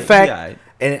mean, he the alright, fact, he alright.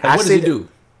 and Hey, I what does said he do?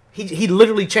 He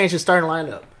literally changed his starting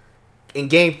lineup in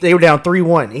game. They were down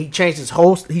 3-1. He changed his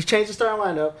starting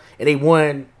lineup, and they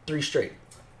won 3 straight.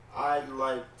 I'd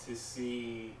like to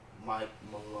see Mike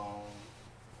Malone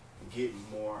get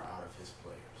more out of his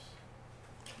players.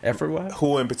 Effort wise,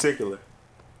 Who in particular?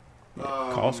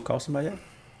 call somebody out.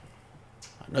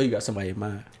 I know you got somebody in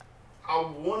mind. I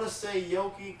want to say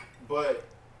Jokic, but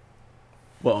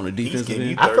Well, on the defensive getting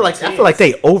end, you I feel like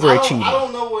they overachieved. I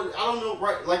don't know.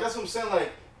 Right? Like, that's what I'm saying.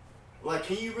 Like,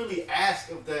 can you really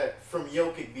ask of that from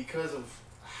Jokic, because of,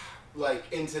 like,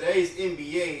 in today's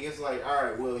NBA, it's like, all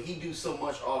right, well, he do so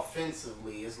much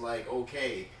offensively. It's like,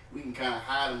 okay, we can kind of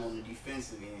hide him on the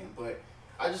defensive end, but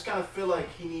I just kind of feel like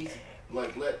he needs to,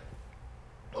 like,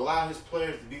 allow his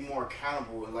players to be more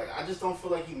accountable. And, like, I just don't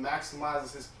feel like he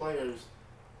maximizes his players.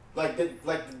 Like the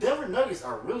Denver Nuggets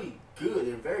are really good.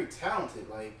 They're very talented.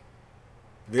 Like,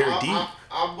 Very deep.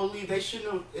 I believe it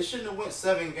shouldn't have went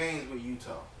 7 games with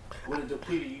Utah, with a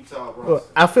depleted Utah roster. Well,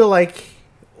 I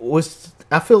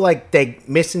feel like they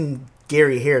missing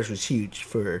Gary Harris was huge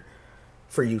for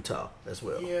Utah as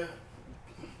well. Yeah,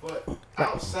 but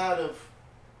outside of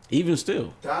even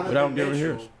still, Donovan without Gary Mitchell,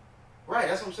 Harris. right?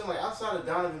 That's what I'm saying. Like, outside of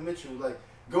Donovan Mitchell, like,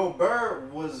 Gobert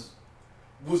was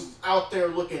out there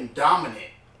looking dominant.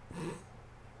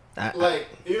 Like,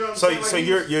 you know what I'm saying? Like, So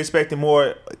you're expecting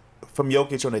more from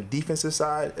Jokic on the defensive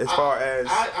side as far as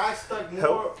I expect more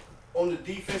help? on the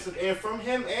defensive end from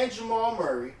him and Jamal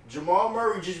Murray. Jamal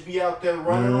Murray just be out there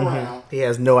running around. He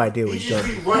has no idea what He he's just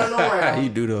doing. be running around. He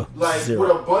do though. Like, Zero.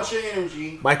 with a bunch of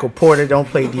energy. Michael Porter don't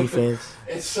play defense.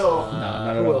 And so,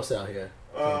 Who else out here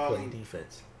don't play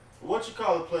defense? what you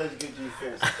call the players good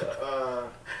defense?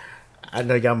 I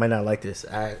know y'all might not like this.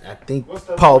 I think What's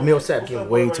that Paul boy- Millsap what's get that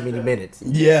way boy too right many there? minutes.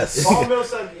 Yes. Paul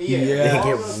Millsap, Yeah. They Paul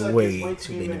get Millsap way gets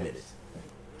too many minutes.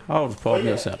 How old is Paul Oh, yeah,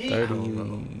 Millsap? he-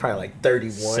 30. Probably like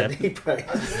 31. Seven. He probably,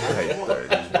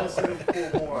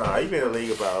 Nah, he been in the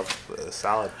league about a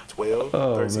solid 12,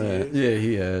 Oh 13 man, years. yeah,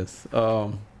 he has.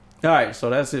 All right, so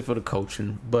that's it for the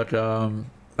coaching. But all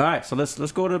right, so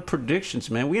let's go to predictions,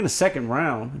 man. We in the second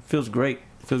round. It feels great.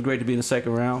 It feels great to be in the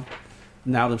second round.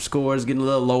 Now the scores getting a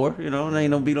little lower. You know, they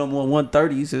ain't gonna be no more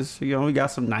 130s. It's, you know, we got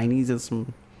some 90s and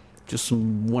some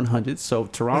 100s. So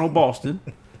Toronto, Boston,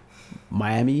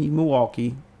 Miami,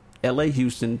 Milwaukee, LA,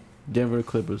 Houston, Denver,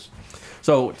 Clippers.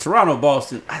 So Toronto,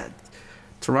 Boston.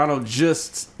 Toronto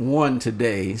just won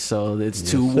today, so it's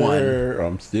 2-1. Sir,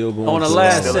 I'm still going On the to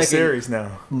last Still a second, series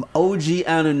now. OG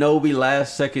Anunoby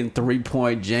last second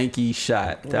 3-point janky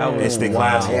shot. That was Instant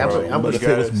wild. classic, Yeah, bro. I'm But with if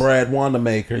it was guys. Brad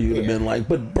Wanamaker, you'd have been like,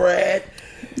 but Brad,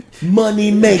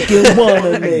 money making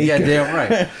Wanamaker. Yeah, damn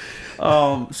right.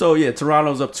 So yeah,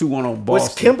 Toronto's up 2-1 on was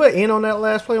Boston. Kemba in on that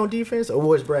last play on defense, or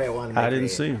was Brad Wanamaker I didn't in?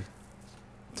 see him.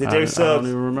 Did I they don't sub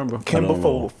even remember. Kemba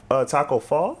for Taco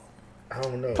Fall? I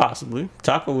don't know. Possibly.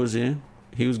 Taco was in.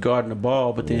 He was guarding the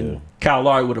ball, but then Yeah. Kyle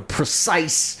Lowry with a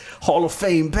precise Hall of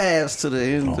Fame pass to the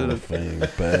end Hall to of Fame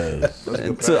pass.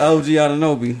 to OG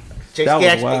Anunoby. Jake That was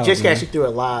actually, wild, Jake man. actually threw a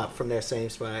lob from that same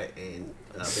spot, and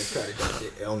they tried to dunk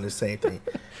it on the same thing.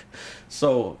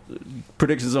 So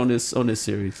predictions on this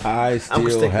series. I I'm still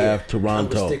gonna have I'm gonna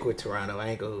Toronto. stick with Toronto.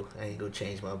 I ain't gonna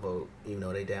change my vote, even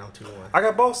though they down 2-1. I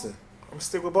got Boston. I'm gonna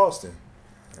stick with Boston.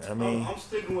 I mean, I'm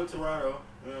sticking with Toronto.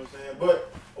 You know what I'm saying?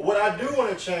 But what I do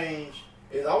want to change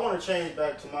is I want to change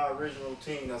back to my original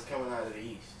team that's coming out of the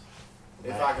East.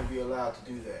 If I can be allowed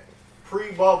to do that.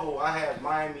 Pre-bubble, I had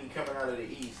Miami coming out of the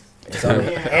East.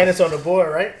 And it's on the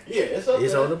board, right? Yeah, it's up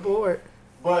It's there. on the board.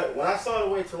 But when I saw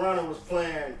the way Toronto was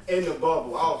playing in the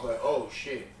bubble, I was like, oh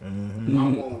shit, I'm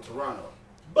going with Toronto.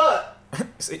 But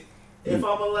see, if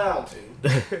I'm allowed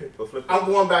to, I'm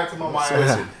going back to my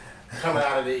Miami coming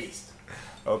out of the East.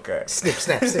 okay. Snip,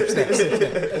 snap, snip, snap,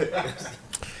 snip, snap.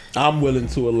 I'm willing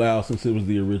to allow since it was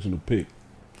the original pick.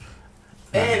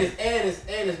 And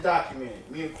it's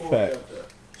documented. Me and Corey Fact. up there.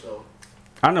 So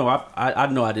I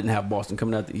know I didn't have Boston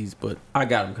coming out the East, but I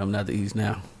got them coming out the East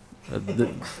now.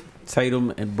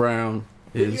 Tatum and Brown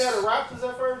is. you had the Raptors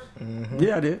at first?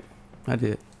 Yeah, I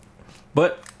did.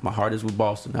 But my heart is with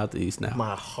Boston out the East now.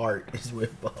 My heart is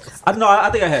with Boston. I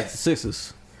think I had the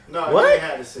Sixers No, What? you ain't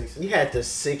had the Sixers. You had the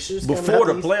Sixers coming before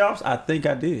out the East? playoffs. I think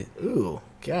I did. Ooh,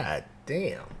 god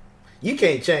damn! You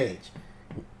can't change.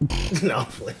 No, I'm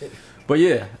playing. But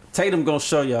yeah, Tatum gonna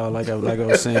show y'all like I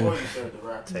was saying. Before you said the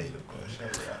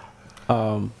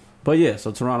Raptors. But yeah,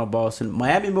 so Toronto, Boston,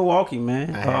 Miami, Milwaukee,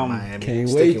 man. I had Miami. Can't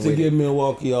Sticking wait to with get it.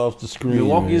 Milwaukee off the screen.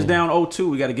 Milwaukee is man. down 0-2.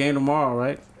 We got a game tomorrow,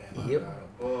 right? Yep.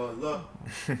 Look.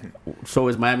 So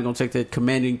is Miami gonna take that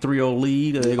commanding 3-0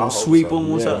 lead? Are they I gonna hope sweep so.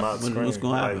 them? What's Yeah, up? not What's screaming,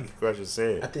 gonna happen? Like Grusha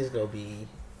said. I think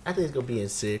it's gonna be in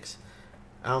 6.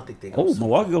 I don't think they. Oh,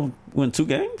 Milwaukee gonna win 2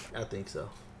 games? I think so.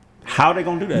 How they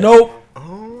gonna do that? Nope.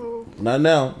 Oh, Not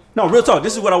now. No, real talk.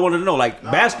 This is what I wanted to know. Like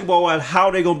basketball wise, how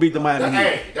they gonna beat the Miami Heat?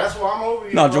 Hey, that's why I'm over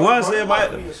here. No, bro. Jawan It's said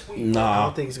about to my- be a sweep. I Nah.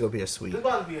 don't think it's gonna be a sweep. It's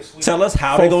about to be a sweep. Tell us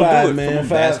how they gonna 4-5, do it man. from a Five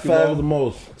basketball. the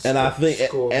most. And I think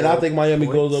Score Miami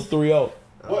points. goes up 3-0.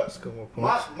 What? Score more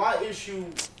points. My issue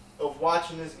of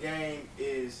watching this game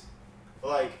is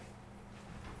like,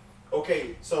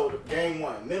 okay, so game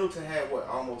 1, Middleton had what,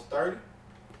 almost 30?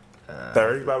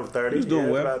 30, about 30. He's doing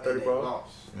yeah, well. About 30 And they ball.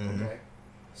 lost. Okay.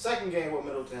 Second game, what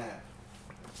Middleton had?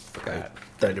 Okay.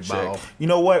 30 ball. You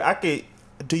know what? I could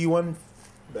do you one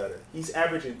better. He's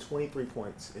averaging 23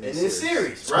 points in In this this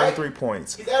series. series, right? 23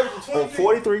 points. He's averaging On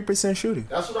 23. 43% shooting.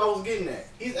 That's what I was getting at.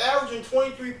 He's averaging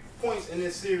 23 points in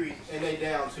this series, and they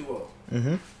down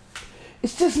 2-0.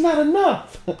 It's just not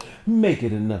enough. Make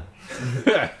it enough.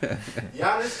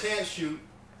 Giannis can't shoot.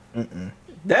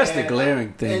 That's the And-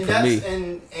 glaring thing and for that's,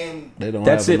 me. And They don't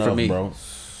That's have it for enough, me. bro.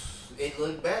 it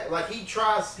looked bad. Like he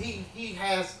tries. He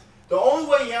has. The only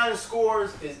way Giannis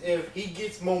scores is if he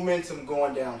gets momentum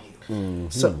going downhill.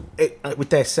 So with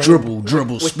that same Dribble,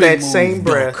 with spin that move, same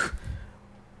breath, dunk.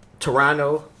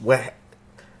 Toronto.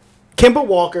 Kemba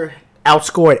Walker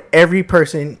outscored every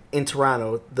person in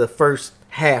Toronto the first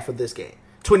half of this game.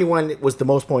 21 was the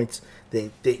most points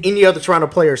than any other Toronto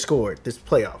player scored this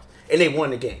playoffs, and they won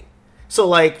the game. So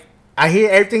like, I hear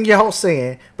everything y'all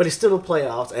saying, but it's still the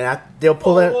playoffs, and they'll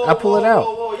pull it. I pull it out.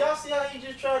 Whoa. Y'all see how he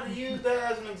just tried to use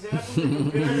that as an example? to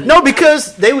compare it? No,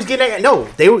 because they was getting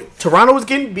Toronto was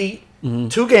getting beat 2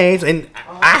 games, and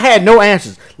I had no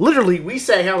answers. Literally, we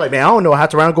sat here like, man, I don't know how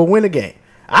Toronto gonna win a game.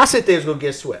 I said they was gonna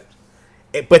get swept,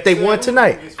 but they won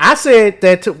tonight. I said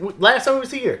that last time we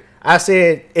was here. I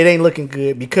said it ain't looking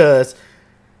good because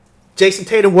Jason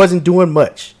Tatum wasn't doing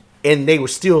much, and they were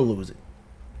still losing.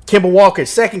 Kemba Walker's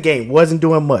second game wasn't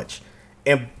doing much,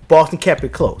 and Boston kept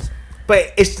it close.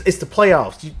 But it's the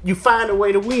playoffs. You find a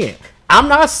way to win. I'm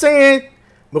not saying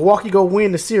Milwaukee go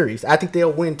win the series. I think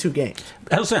they'll win 2 games.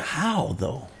 I don't say how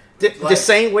though. The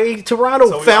same way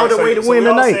Toronto we found all- a way to so win we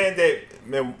all tonight. saying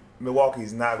that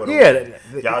Milwaukee's not going to Yeah,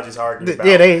 win. Y'all just arguing about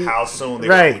they- how soon they're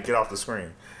right. going to get off the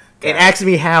screen. And asking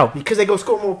me how, because they go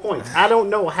score more points. I don't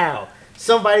know how.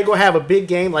 Somebody go have a big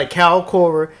game like Kyle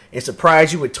Korver and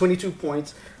surprise you with 22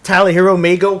 points. Tyler Hero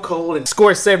may go cold and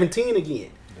score 17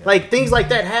 again. Like things like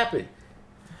that happen.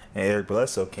 And Eric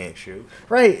Bledsoe can't shoot.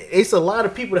 Right. It's a lot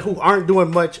of people who aren't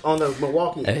doing much on the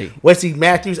Milwaukee. Hey. Wesley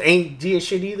Matthews ain't did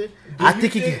shit either. I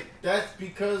think he can. That's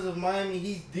because of Miami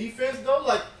Heat's defense, though.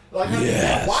 Like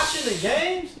watching the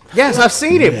games. Yes, I've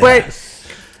seen it, but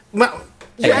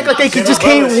you act like they just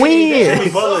can't Jimmy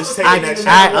win. Butler's taking I that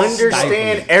shot. understand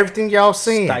Stifling. everything y'all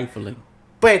saying, Stifling.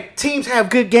 but teams have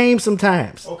good games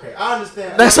sometimes. Okay, I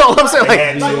understand. That's all I'm saying. Like, They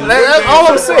had two that's all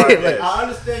I'm good saying. games. Like, I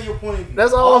understand your point of view.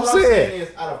 That's all I'm saying.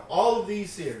 Is out of all of these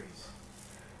series,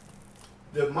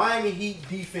 the Miami Heat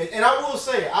defense, and I will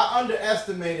say I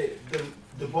underestimated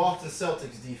the Boston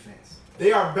Celtics defense.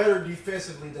 They are better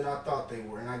defensively than I thought they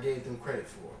were, and I gave them credit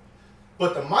for it.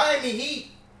 But the Miami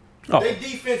Heat, their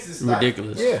defense is stifling.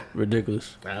 Ridiculous. Yeah.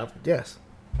 Ridiculous. yes,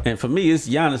 And for me, it's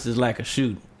Giannis's lack of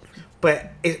shooting.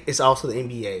 but it's also the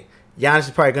NBA. Giannis is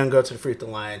probably gonna go to the free throw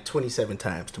line 27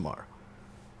 times tomorrow.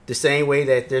 The same way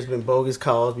that there's been bogus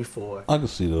calls before. I can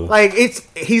see those. Like he's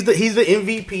the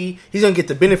MVP. He's gonna get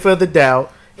the benefit of the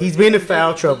doubt. He's been in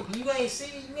foul trouble. You ain't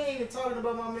even talking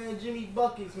about my man Jimmy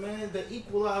Buckets, man, the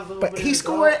equalizer. But he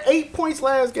scored 8 points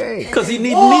last game. Because he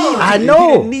need won. I He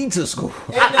know. didn't need to score.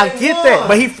 I get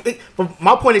that, but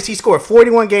my point is he scored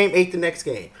 41 game, 8 the next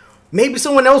game. Maybe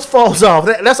someone else falls off.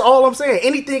 That's all I'm saying.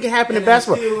 Anything can happen in And they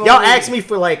basketball. still Y'all gonna ask win. me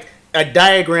for like a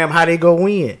diagram how they go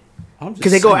win I'm just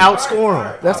because they go saying. outscore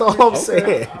them. That's all I'm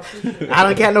saying. I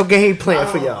don't got no game plan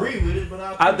for I don't y'all. agree with it, but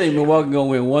I think Milwaukee gonna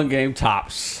win one game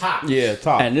tops. Yeah,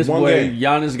 top. And this One boy game.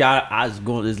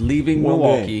 Giannis is leaving One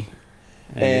Milwaukee.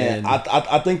 And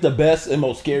I think the best and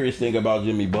most scariest thing about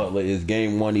Jimmy Butler is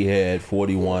game 1 he had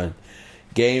 41.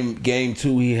 Game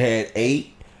 2 he had 8.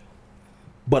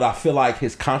 But I feel like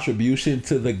his contribution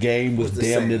to the game was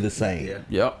damn near the same. Yeah.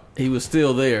 Yep, he was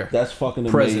still there. That's fucking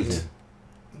Present. amazing.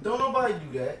 Don't nobody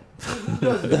do that. Who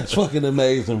does that? That's fucking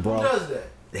amazing, Who bro. does that?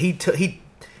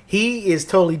 He is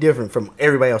totally different from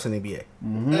everybody else in the NBA.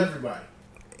 Everybody.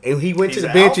 And he went He's to the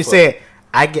an bench and alpha. said,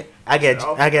 I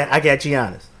got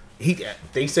Giannis.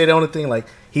 They said the only thing like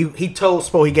he told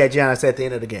Spo he got Giannis at the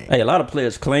end of the game. Hey, a lot of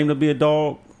players claim to be a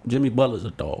dog. Jimmy Butler's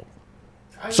a dog.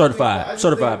 I just Certified. think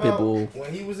Certified about people.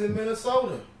 When he was in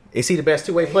Minnesota. Is he the best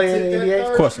two-way player in the He took that NBA?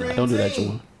 third Of course not. string Don't do that to team,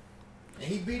 him. And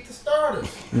he beat the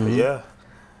starters. Yeah.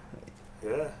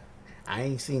 I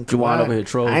ain't seen Juwan Kawhi. over here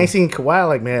trolling. I ain't seen Kawhi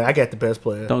like, man, I got the best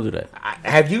player. Don't do that.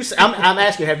 Have you? I'm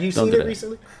asking, have you Don't seen do it that.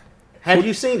 recently? Have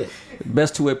you seen it?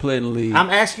 Best two-way player in the league. I'm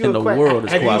asking you in a the question. world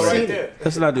is Have you Kawhi seen Leonard. it?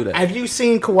 Let's not do that. Have you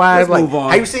seen Kawhi? Let's Like, move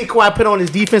on. have you seen Kawhi put on his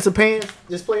defensive pants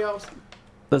this playoffs?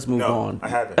 Let's move No, on. I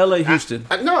haven't. L.A. Houston.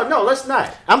 No, let's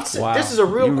not. Wow. This is a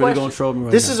real You really question. gonna troll me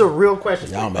right this now. is a real question.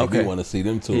 Y'all make Okay. me want to see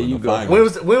them two Here in you the go.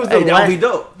 finals. When was the Hey, that last? would be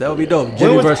dope. That would be dope.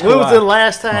 Jimmy When versus was the Kawhi.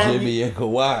 last time? Jimmy and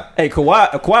Kawhi. Hey,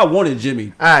 Kawhi wanted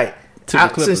Jimmy. All right. To the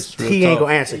Clippers, Since real he ain't talk.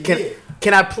 gonna answer, He can did.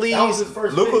 can I That was please? his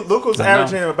first Luka pick. was I know.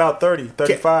 averaging about 30,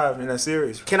 35 in that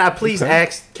series. Can I please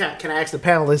ask? Can I ask the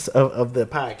panelists of the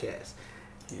podcast?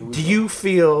 Do you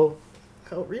feel?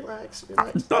 Oh, relax.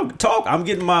 No, talk. I'm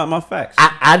getting my facts.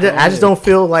 I just don't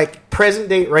feel like present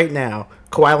date right now,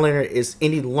 Kawhi Leonard is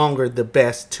any longer the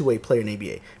best two-way player in the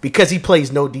NBA because he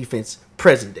plays no defense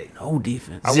present date. No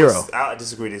defense. Zero. I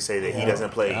disagree to say that he doesn't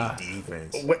play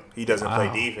defense. What? He doesn't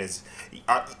play defense.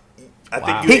 I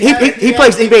think He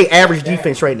plays NBA average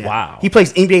defense right now. Wow. He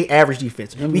plays NBA average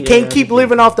defense. We NBA can't keep average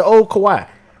living off the old Kawhi.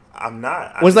 I'm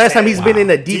not. When's the last time saying- he's been in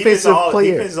a defensive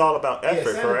player? Defense is all about Yeah,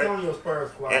 effort, San correct? Antonio Spurs.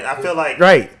 Kawhi And I was feel like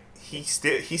Right. he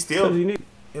still Because you need-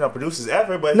 produces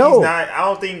effort, but No. he's not. I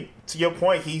don't think, to your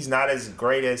point, he's not as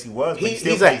great as he was. But he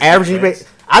still He's an plays average defense.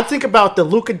 defense. I think about the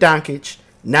Luka Doncic,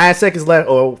 9 seconds left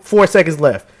or 4 seconds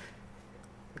left.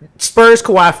 Spurs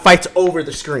Kawhi fights over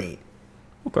the screen.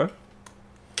 Okay.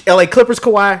 LA Clippers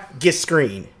Kawhi gets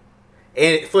screened.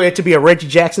 And for it to be a Reggie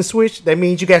Jackson switch, that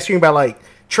means you got screened by like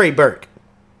Trey Burke.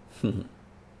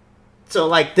 So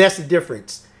like that's the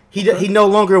difference. He no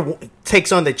longer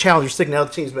takes on the challenge of sticking the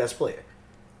other team's best player.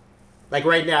 Like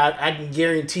right now, I can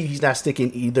guarantee he's not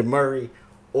sticking either Murray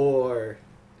or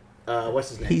what's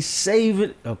his name. He's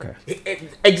saving. Okay.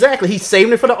 Exactly. He's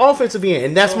saving it for the offensive end,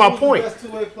 and that's So my who's the point. best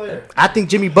two-way player? I think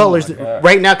Jimmy Butler's God.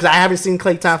 right now because I haven't seen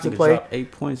Klay Thompson He play. dropped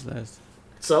 8 points last.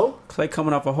 So Clay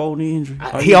coming off a whole knee injury.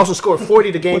 he also scored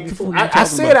 40 the game What the before. fuck you I talking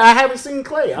said about? I haven't seen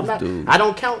Clay. I'm not. dude. I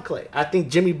don't count Clay. I think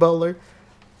Jimmy Butler,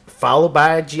 followed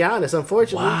by Giannis.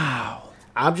 Unfortunately, Wow.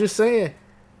 I'm just saying.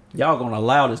 Y'all gonna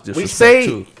allow this disrespect say-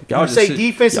 too. you Y'all just say sit-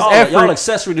 defense is y'all, effort. Y'all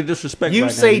accessory to disrespect. You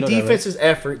right say now. You know defense is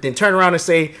effort, then turn around and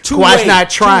say that, right? Kawhi's not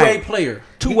trying.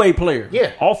 Two-way player.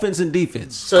 Yeah. Offense and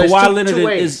defense. So it's Kawhi two Leonard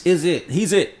ways. is it.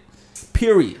 He's it.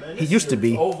 Period. Man, He this used to year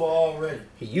be. is over already.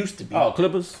 He used to be. Oh,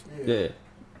 Clippers? Yeah.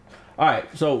 All right,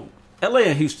 so LA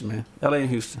and Houston, man. LA and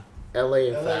Houston. LA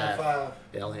and LA and 5. five.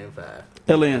 LA and 5.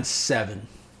 LA and 7.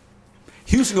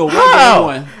 Houston go 1 How? game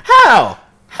 1. How?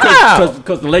 How?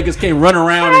 Because the Lakers can't run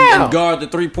around How? and guard the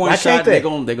Why three-point can't shot. they?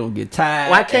 They're gonna get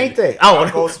tired. Why can't and they? Oh,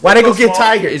 Go- why they go gonna get small.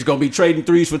 tired? It's gonna be trading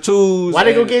threes for twos. Why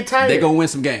they gonna and get tired? They're gonna win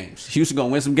some games. Houston gonna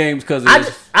win some games because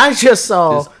I just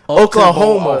saw This up-tempo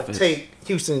Oklahoma offense. take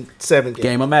Houston 7 games.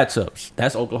 game of matchups.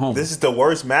 That's Oklahoma. This is the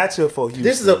worst matchup for Houston.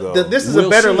 This is though. a We'll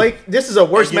better see. Lake. This is a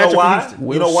worse And you know matchup why? for Houston.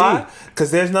 We'll You know why? see.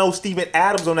 Because there's no Steven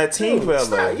Adams on that team for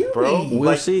Stop, LA, you bro. mean.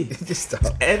 we'll Like, see. Just stop.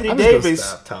 Anthony I'm just gonna Davis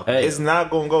stop talking. Hey. is not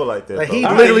going to go like that. Like, bro. he I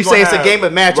think literally he's gonna says it's a have game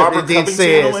of matchup Robert and then Covington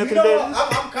says- on You Anthony know, Davis.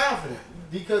 I'm confident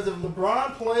because if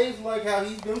LeBron plays like how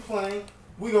he's been playing,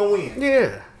 we gonna win.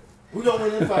 Yeah. We gonna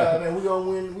win in 5, and we gonna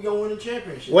win. We gonna win the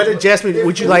championship. What adjustment If-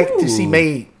 would you like to see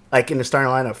made, like in the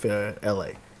starting lineup for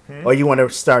LA, or you want to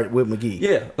start with McGee?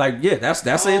 Yeah,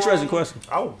 that's an interesting question.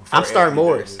 Oh, I'm starting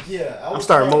Morris. Yeah, I I'm would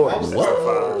starting start- Morris. I would What? start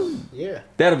Morris. Yeah.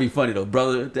 That'll be funny though,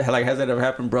 brother. Like, has that ever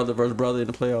happened, brother versus brother in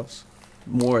the playoffs?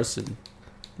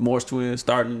 Morris twins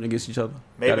starting against each other.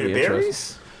 That'd Maybe be the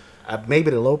interesting. Berries?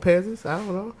 Maybe the Lopez's. I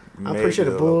don't know. I'm pretty sure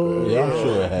the Maybe the Bulls. Yeah, I'm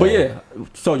sure it has. But yeah,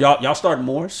 so y'all starting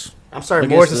Morris. I'm starting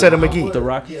Against Morris the- instead of I McGee. would- The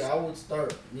Rockets? Yeah, I would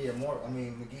start. Yeah, more. I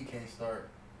mean, McGee can't start,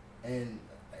 and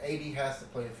AD has to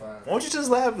play the 5. Why don't you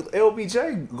just have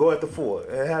LBJ go at the 4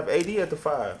 and have AD at the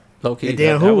 5? Low key. And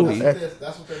then that who? would be-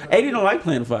 That's what they're AD don't like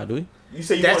playing the 5, do he? You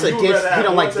say you That's would against. rather He have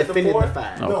don't like Morris at defending four? the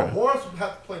 5. Okay. No, Morris would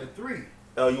have to play the 3.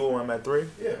 Oh, you want him at 3?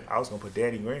 Yeah. I was gonna put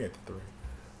Danny Green at the 3.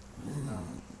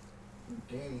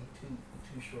 Danny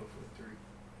too short for the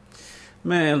 3.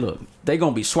 Man, look, they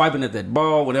gonna be swiping at that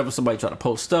ball whenever somebody try to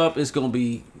post up. It's gonna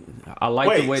be. I like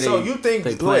Wait, the way so they. you think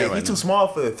they play he's right too now. small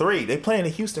for the 3? They playing the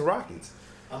Houston Rockets.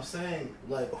 I'm saying,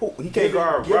 like, Who? He can't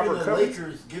guard given Robert the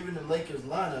Covington? given the Lakers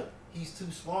lineup, he's too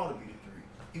small to be the 3.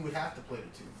 He would have to play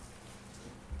the 2.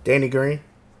 Danny Green.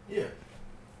 Yeah.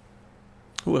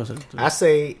 Who else? Is I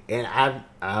say, and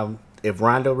I if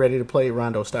Rondo ready to play,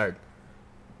 Rondo start.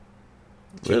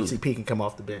 Really? JCP can come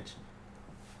off the bench.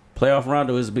 Playoff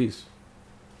Rondo is a beast.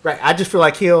 Right. I just feel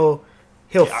like he'll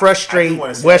frustrate I do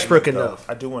wanna say, Westbrook look, though, enough.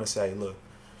 I do want to say, look,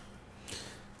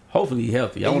 Hopefully he's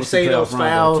healthy. I And want you to see say playoff those Rondo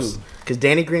fouls too. because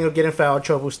Danny Green will get in foul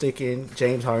trouble sticking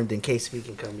James Harden, then KCP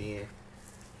can come in.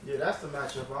 Yeah, that's the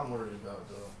matchup I'm worried about,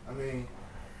 though. I mean,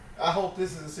 I hope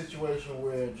this is a situation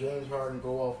where James Harden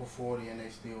go off for 40 and they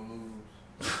still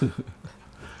lose.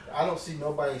 I don't see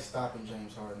nobody stopping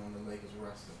James Harden on the Lakers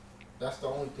roster. That's the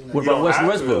only thing. What you about don't have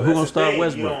Westbrook? to. Who gonna That's the start thing.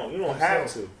 Westbrook? You don't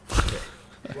have to.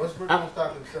 Westbrook don't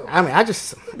stop himself. I mean, I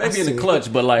just Maybe in I the see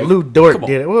clutch, but like Lou Dort come on.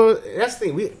 did it. Well, that's the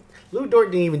thing. Lou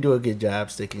Dort didn't even do a good job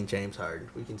sticking James Harden.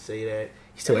 We can say that.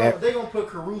 He's still They're gonna put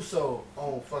Caruso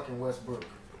on fucking Westbrook.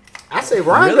 I say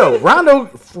Rondo.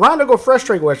 Rondo go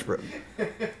frustrate Westbrook.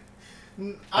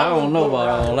 I don't know about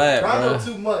all that, Rondo bruh.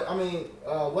 too much. I mean,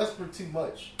 Westbrook too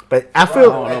much. But I I feel,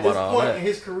 don't know At this about all point that. in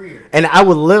his career, and I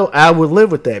would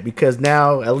live with that because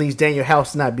now at least Daniel House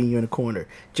is not beating you in the corner.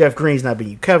 Jeff Green's not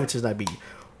beating you. Covington's not beating you.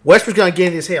 Westbrook's gonna get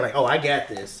in his head like, oh, I got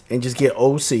this, and just get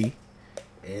OC,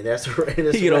 and that's right.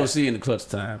 He get OC in the clutch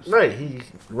times. Right, he's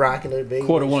rocking it, baby.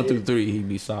 Quarter and 1 shit. through 3, he'd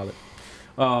be solid.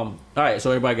 All right, so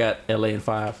everybody got LA in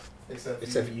 5. except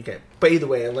Except for you can't. But either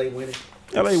way, LA winning.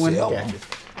 LA winning. Gotcha.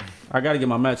 I got to get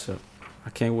my matchup. I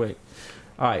can't wait.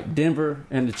 All right, Denver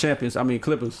and the champions. I mean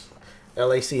Clippers.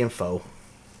 LAC and foe.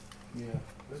 yeah,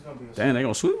 it's gonna be a Damn, they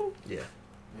gonna sweep them? Yeah.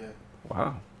 yeah.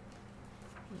 Wow.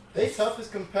 Their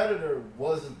toughest competitor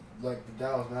wasn't like the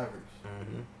Dallas Mavericks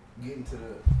getting to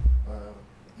the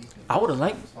Eastern I would've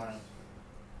liked- Conference Finals.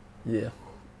 Yeah.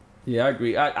 Yeah, I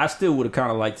agree. I still would have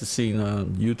kind of liked to see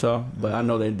Utah, but I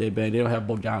know they don't have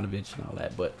Bogdanovich and all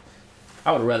that. But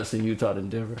I would have rather seen Utah than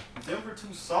Denver. Denver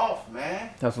too soft,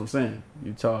 man. That's what I'm saying.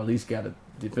 Utah at least got a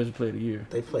defensive player of the year,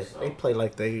 They play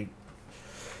like they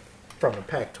from the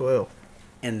Pac-12.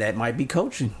 and that might be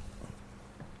coaching.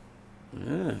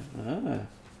 Yeah.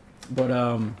 But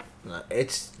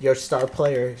It's your star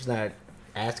player is not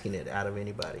asking it out of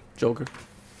anybody. Joker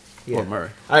Yeah. or Murray.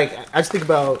 I just think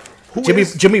about Who Jimmy.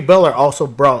 is- Jimmy Butler also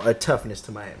brought a toughness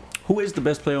to Miami. Who is the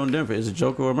best player on Denver? Is it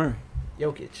Joker or Murray?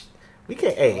 Jokic. We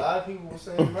can't. A Hey, lot of people were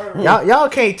saying Murray. y'all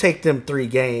can't take them 3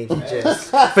 games and just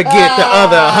forget the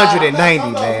other 190,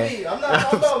 I'm not man. talking about me. I'm not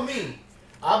talking about me.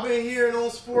 I've been hearing on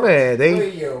sports Man,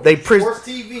 radio, they sports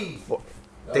TV.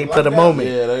 They put a moment.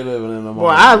 Yeah, they living in the moment.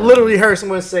 Well, I literally heard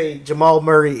someone say Jamal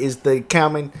Murray is the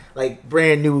common, like,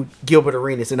 brand new Gilbert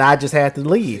Arenas, and I just had to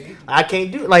leave. See? I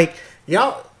can't do it. Like,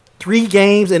 y'all, 3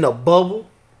 games in a bubble,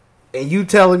 and you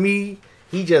telling me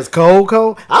he just cold?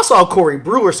 I saw Corey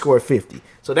Brewer score 50,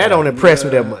 so that don't impress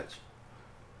me that much.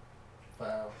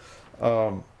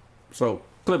 Foul. So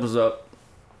Clippers up.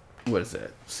 What is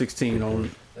that? 16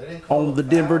 They didn't call on it the foul.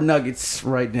 Denver Nuggets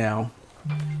right now.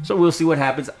 So we'll see what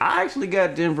happens. I actually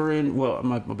got Denver in. Well,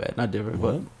 my bad, not Denver,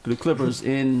 but the Clippers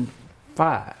in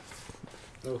 5.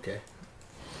 Okay.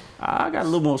 I got a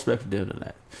little more respect for them than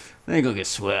that. They ain't gonna get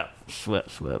swept.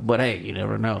 But hey, you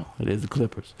never know. It is the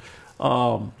Clippers.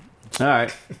 All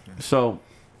right. So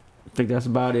I think that's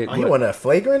about it. Oh, you But- want a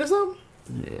flagrant or something?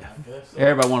 yeah.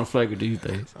 Everybody want to flagrant these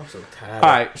days. I'm so tired. All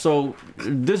right, so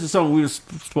this is something we were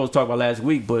supposed to talk about last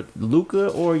week, but Luka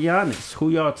or Giannis, who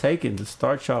y'all taking to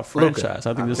start y'all franchise?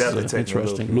 I think this definitely is taking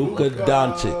interesting. Luka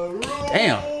Doncic.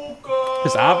 Damn,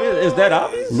 it's obvious. Is that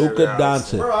obvious? Luka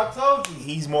Doncic. Bro, I told you.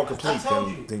 He's more complete I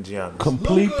told you. than Giannis.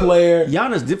 Complete Luka- player.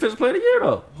 Giannis defensive player of the year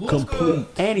though, Complete.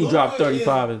 and he dropped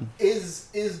 35. And Is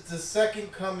the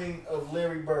second coming of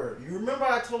Larry Bird. You remember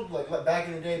I told you like back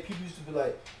in the day, people used to be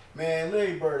like, "Man,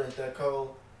 Larry Bird ain't that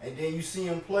cold," and then you see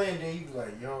him play, and then you be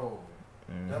like, "Yo,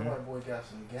 that white boy got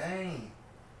some game."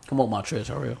 come on, Montrezl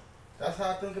Harrell. That's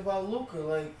how I think about Luka.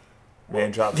 Like,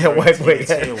 Man dropped Yeah, white 30, boy.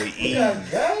 10 with he ease.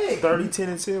 got game. 30, 10,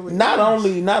 and 10 with Not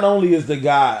ease. only is the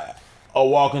guy a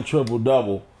walking triple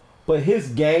double, but his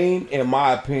game, in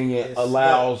my opinion, It's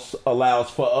allows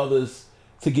for others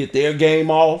to get their game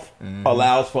off,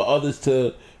 allows for others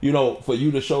to you know, for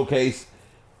you to showcase,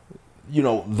 you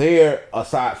know, their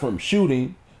aside from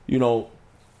shooting, you know,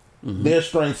 their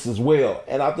strengths as well.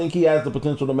 And I think he has the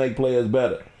potential to make players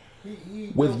better.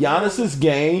 With Giannis's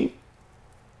game,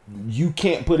 you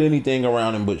can't put anything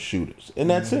around him but shooters, and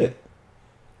that's it.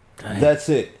 That's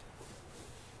it.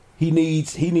 He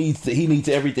needs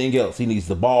everything else. He needs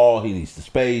the ball. He needs the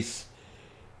space.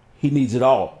 He needs it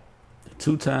all.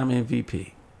 2-time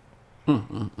MVP.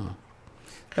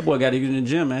 That boy got to get in the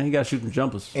gym, man. He got to shoot them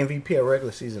jumpers. MVP a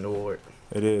regular season award.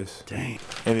 It is. Dang.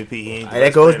 MVP. He ain't the That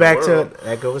best goes player in back the world.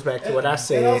 to what I And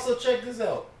said. also check this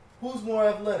out. Who's more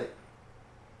athletic?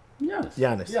 Yes.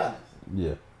 Giannis. Giannis.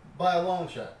 Yeah. By a long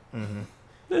shot.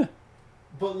 Yeah.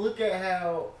 But look at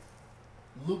how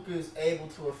Luka is able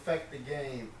to affect the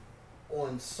game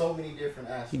on so many different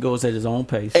aspects. He goes at his own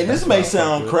pace. And this That's may why I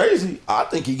sound fuck with it. crazy. I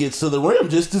think he gets to the rim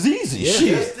just as easy.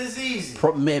 Shit. Just as easy.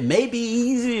 Maybe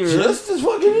easier. Just as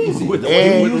fucking easy. With the way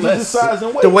way he he uses less- his size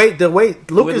and weight. The way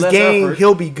Luka's less game, effort.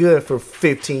 he'll be good for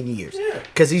 15 years.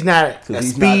 Because he's not a Because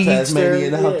he's not speedster.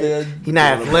 Tasmanian out there. He's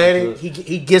not athletic.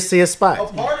 He gets to his A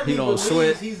spot. part of He me don't believes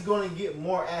sweat. he's going to get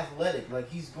more athletic. Like,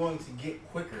 he's going to get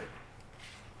quicker.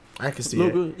 I can see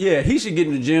it. Luka, yeah, he should get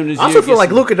in the gym this I year. also feel get like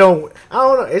some- Luka don't. I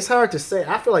don't know. It's hard to say.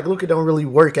 I feel like Luka don't really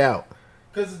work out.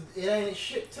 Because it ain't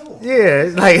shit to him. Yeah,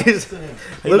 it's like it's, To him.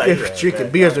 Luka that drinking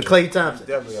bad beers diet. with Klay Thompson.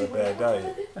 Definitely a bad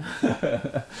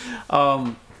diet.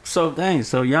 So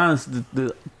Giannis,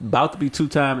 the about to be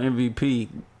 2-time MVP.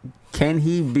 Can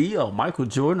he be a Michael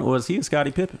Jordan or is he a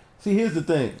Scottie Pippen? See, here's the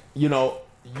thing. You know,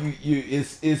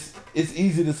 it's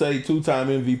easy to say 2-time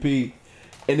MVP,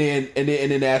 and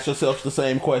then ask yourself the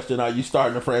same question: are you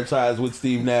starting a franchise with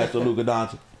Steve Nash or Luka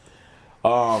Doncic?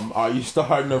 Are you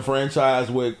starting a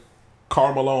franchise with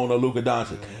Carmelo or Luka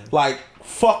Doncic? Like,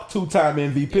 fuck 2-time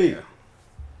MVP.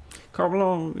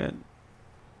 Carmelo got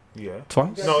Yeah.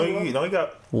 twice. No, he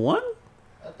got One?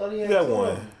 I thought he he had got two of one.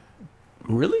 them.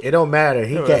 Really? It don't matter.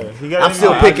 He Yeah, can't. he got I'm MVP.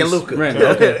 still I picking just Luka. ran it.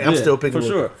 Okay, I'm yeah, still picking for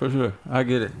Luka. sure. I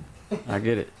get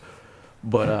it.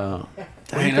 But dang,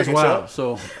 that's picking, wild. Chuck?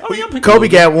 So I mean, I'm picking Kobe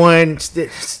Luka. got one.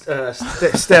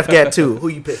 Steph got two. Who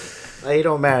you pick? Like, it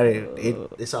don't matter.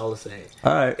 It's all the same.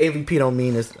 All right. MVP don't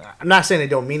mean as. I'm not saying it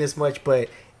don't mean as much, but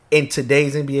in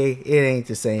today's NBA, it ain't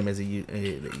the same as it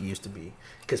used to be.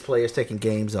 Because players taking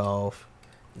games off.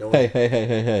 No,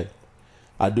 Hey.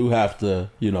 I do have to,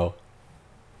 you know,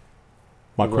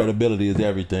 my credibility is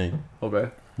everything.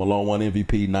 Okay. Malone won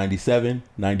MVP 97,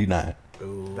 99.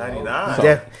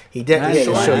 99. He definitely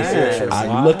short season.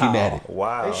 I'm looking at it.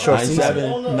 Wow. Short season.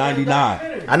 97,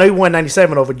 99. I know he won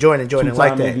 97 over Jordan. Jordan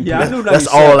like that. Two-time MVP. Yeah, I knew That's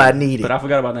 97, all I needed. But I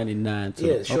forgot about 99 too.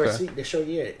 Yeah, the short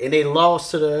year, and they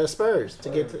lost to the Spurs to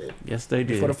get to Yes, they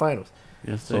did. for the finals.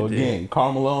 Yes, they So did. again,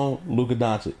 Carmelo, Luka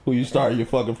Doncic, who you starting your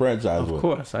fucking franchise Of with?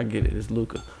 course, I get it. It's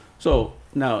Luka. So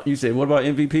now you said, what about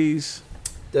MVPs?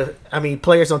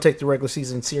 Players don't take the regular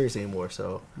season serious anymore.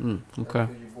 So Okay. Because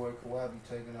your boy Kawhi be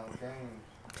taking out games.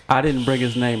 I didn't bring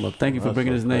his name up. Thank you for That's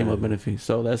bringing so his name crazy. up, Benefi.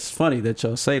 So that's funny that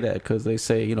y'all say that because they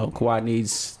say, Kawhi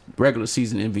needs regular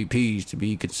season MVPs to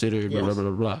be considered, blah, Yes. blah,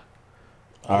 blah, blah.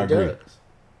 I he agree. does.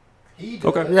 He does.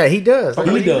 Okay. Yeah, he does.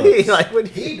 Okay, what he do you does. mean? Like, what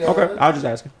He does. Okay, I'll just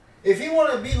ask him. If he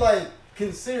want to be like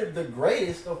considered the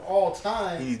greatest of all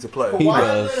time, He needs to play. He Kawhi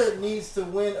does. Leonard needs to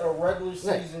win a regular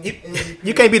season You, MVP.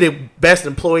 you can't be the best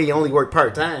employee. You only work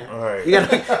part time. All right. You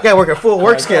gotta work a full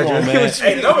work schedule. on, man.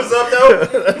 Hey, the numbers up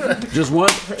though. Just one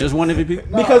MVP?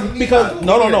 No, Because he needs because two.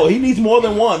 no, he needs more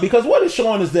than one. Because what it's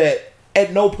showing is that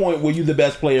at no point were you the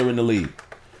best player in the league.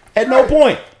 At no Right.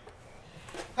 point.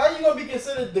 How you gonna be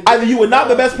considered the Either you were not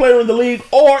the greatest best player in the league,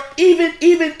 or even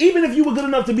if you were good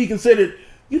enough to be considered,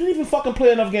 you didn't even fucking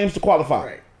play enough games to qualify.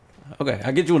 Right. Okay,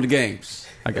 I get you in the games.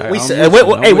 We I'm said, with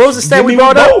you. I'm hey, with what was the you. stat Give we me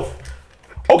brought up? both.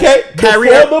 Okay, Kyrie-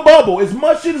 before the bubble, as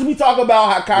much shit as we talk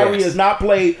about how Kyrie Yes. has not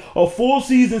played a full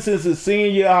season since his senior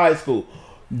year of high school,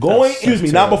 not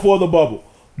terrible. before the bubble,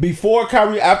 before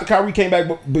Kyrie, after Kyrie came back,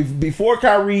 before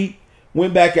Kyrie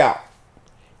went back out,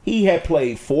 he had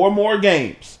played 4 more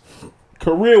games,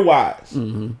 career-wise,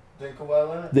 Than Kawhi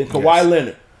Leonard. than Kawhi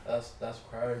Leonard, That's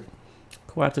crazy.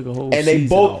 Kawhi took a whole and they season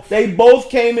both off.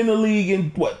 came in the league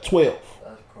in 12.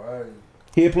 That's crazy.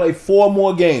 He had played 4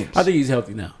 more games. I think he's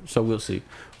healthy now, so we'll see.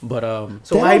 But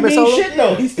So that why he don't missed mean all shit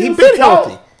though. He He still been sits out.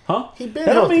 healthy. huh? He been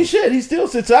That don't mean healthy. shit. He still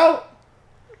sits out.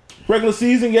 Regular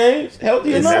season games,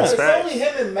 healthy or Is not. that It's facts. only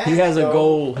him and Max. He has a though.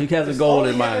 goal. He has a It's goal only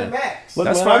in him and mind. Max. Look,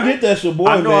 That's man, fine. I get that's your boy,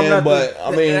 I know I'm man, not but the-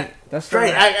 I mean, That's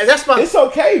Right. fine. That's my. it's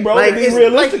okay, bro, to be it's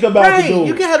realistic like, about right, the dude.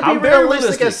 You gotta be I'm very realistic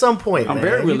realistic. at some point. I'm man.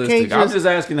 very You realistic. can't I'm just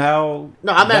asking how.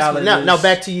 No, I'm valid asking now. is-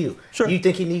 Back to you. Sure. You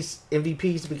think he needs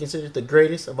MVPs to be considered the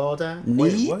greatest of all time?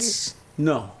 Needs?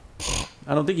 No.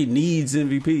 I don't think he needs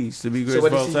MVPs to be great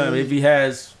what of all does he time.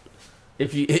 need?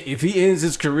 If he ends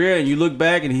his career and you look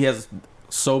back and he has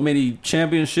so many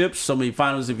championships, so many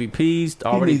Finals MVPs, He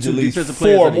already needs two at least defensive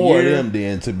players 4 of the more of year. them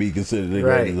then to be considered the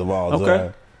Right. greatest of all Okay.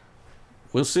 time.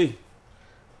 We'll see.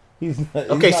 He's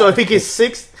Okay, so if he gets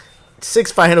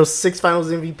six finals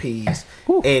MVPs,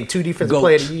 and 2 defensive GOAT.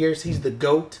 player of the years, he's the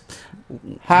GOAT.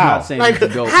 I'm how? not saying Like he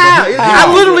can go. how? but-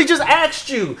 I literally just asked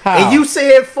you, How? and you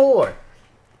said 4.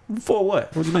 For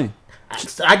what? What do you mean? I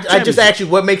just asked you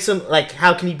what makes him like.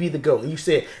 How can he be the GOAT? And you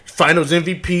said finals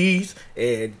MVPs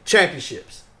and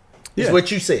championships. Is Yeah.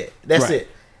 what you said. That's Right. it.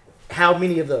 How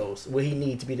many of those will he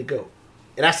need to be the GOAT?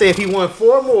 And I said if he won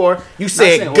 4 more, you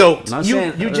said saying- GOAT. not You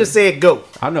saying- you just said GOAT.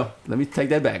 I know. Let me take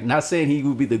that back. Not saying he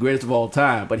would be the greatest of all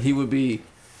time, but he would be.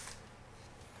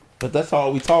 But that's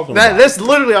all we talking That, about. that's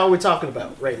literally all we're talking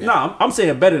about right No, now. I'm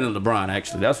saying better than LeBron.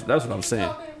 Actually, that's what I'm saying.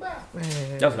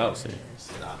 That's what I was saying.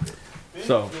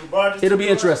 So it'll be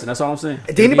interesting. That's all I'm saying.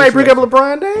 Did anybody bring up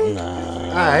LeBron name?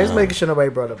 All right, just making sure nobody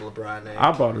brought up LeBron name.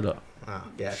 I brought it up. Oh,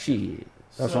 yeah. Shit.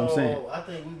 That's what I'm saying. I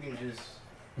think we can just.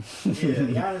 Yeah,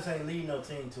 Giannis ain't leading no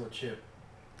team to a chip.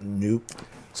 Nope.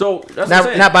 So that's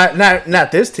what I'm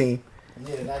Not this team.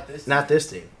 Yeah, not this. Not this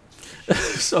team.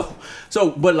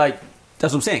 saying. But like,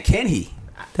 that's what I'm saying. Can he?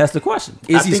 That's the question.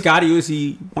 Is he think- Scotty or is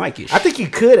he Mike-ish? I think he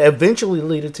could eventually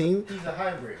lead a team. He's a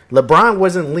hybrid. LeBron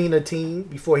wasn't leading a team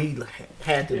before he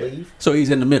had to leave. So he's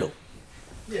in the middle.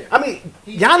 I mean,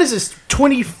 Giannis is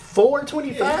 24,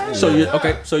 25. So you're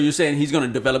okay. So you're saying he's going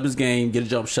to develop his game, get a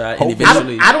jump shot, and I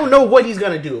eventually. don't know what he's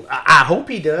gonna do. I hope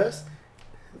he does.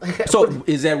 So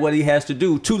is that what he has to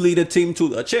do to lead a team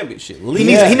to a championship? He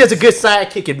needs a good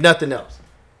sidekick if nothing else.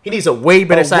 He needs a way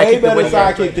better a sidekick way than better what he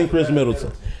has. sidekick than Chris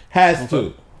Middleton. Has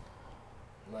to.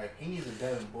 Like he needs a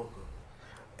Devin Booker.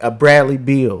 A Bradley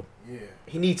Beal. Yeah.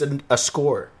 He needs a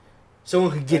scorer.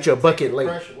 Someone who can get you a That could bucket take the late.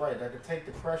 pressure- Right, that could take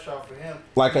the pressure off of him.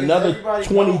 Like Because another everybody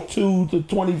 22 to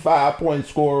 25 point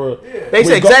scorer. Yeah.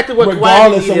 Basically, exactly what Kawhi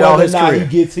regardless of needed all whether or his not he career.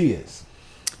 gets his.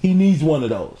 He needs one of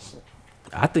those.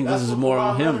 I think That's this is what more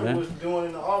on Kawhi him, Leonard man. was doing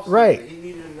in the offseason. Right. He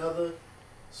needed another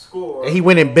scorer. And he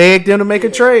went and begged them to make a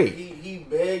Yeah, trade. He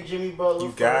begged Jimmy Butler.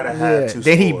 You for gotta him. have Yeah. two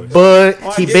Then he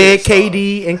scores. he begged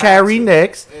KD and Kyrie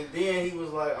next. And then he was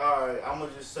like, "All right, I'm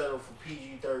gonna just settle for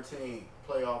PG-13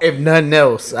 playoff. If nothing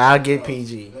else, If I'll nothing get else,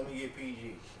 PG. Let me get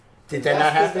PG." Did that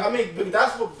not happen? I mean, but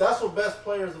that's what best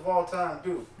players of all time do.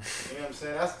 You know what I'm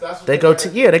saying? That's what They go gotta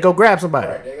to do. they go grab somebody.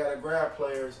 Right, they gotta grab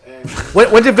players and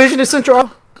What division is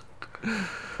Central?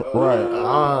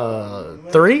 Right.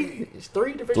 3? It's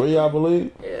 3 divisions. 3, I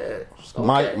believe. Yeah.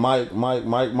 Mike was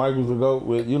the GOAT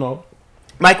with,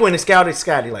 Mike went and scouted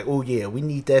Scotty like, oh yeah, we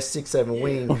need that 6'7"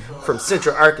 wing from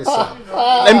Central Arkansas.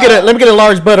 Let me get a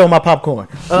large butter on my popcorn.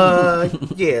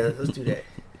 Yeah, let's do that.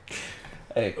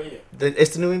 Hey,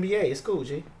 It's the new NBA. It's cool,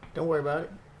 G. Don't worry about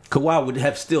it. Kawhi would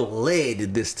have still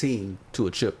led this team to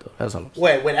a chip, though. That's all I'm saying.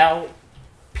 Wait, without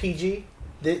PG?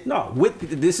 No,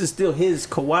 this is still his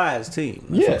Kawhi's team.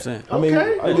 That's what I'm saying. I mean,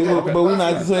 Okay. but we're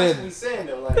not that's what saying. we saying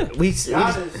though. Like We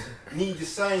Giannis need the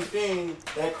same thing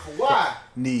that Kawhi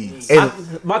Needs.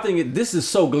 My thing is, this is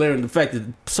so glaring. The fact that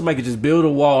somebody could just build a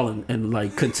wall and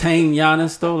like contain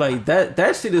Giannis, though, like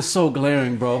that shit is so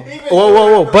glaring, bro.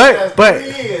 whoa.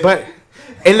 But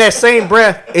in that same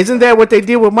breath, isn't that what they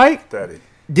did with Mike? 30.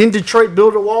 Didn't Detroit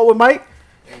build a wall with Mike?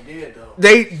 They did though.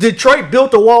 Detroit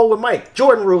built a wall with Mike.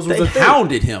 Jordan rules was They a thing.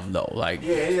 hounded him though, like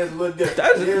Yeah, it is a little different.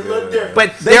 That's- It is a little different.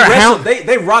 But they they're wrestled, hound.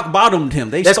 they rock bottomed him.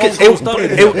 They That's stole because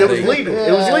started it him. was legal.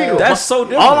 It was legal. That's so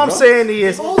different. All I'm bro. saying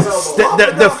is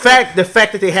the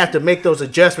fact that they have to make those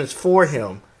adjustments for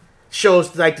him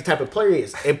shows like the type of player he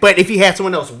is. But if he had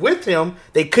someone else with him,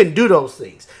 they couldn't do those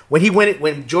things.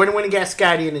 When Jordan went and got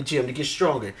Scotty in the gym to get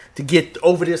stronger, to get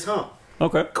over this hump,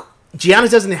 Okay.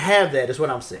 Giannis doesn't have that. Is what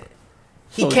I'm saying.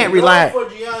 He So can't In order rely. for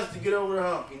Giannis to get over the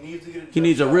hump, he needs to get a He jump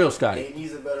needs a shot, real Scotty. and he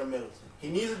needs a better Middleton. He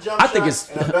needs a jump I shot think it's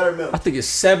and a better Middleton. I think it's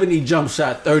 70 jump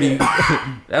shot, 30.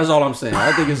 That's all I'm saying.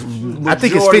 I think it's I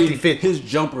think it's majority 50-50. his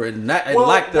jumper and Well,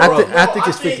 lack I thereof. think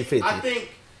it's 50-50. I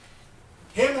think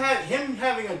him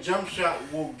having a jump shot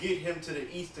will get him to the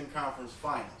Eastern Conference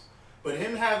Finals, but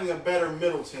him having a better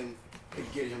Middleton could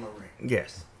get him a ring.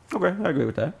 Yes. Okay, I agree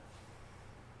with that.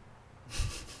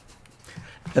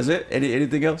 That's it.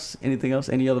 Anything else? Anything else?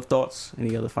 Any other thoughts?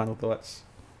 Any other final thoughts?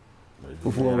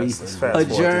 Before we Let's fast forward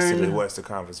this to the adjourn. Western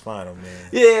Conference Final, man.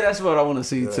 Yeah, that's what I want to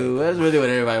see too. That's really what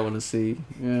everybody want to see.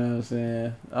 You know what I'm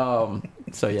saying?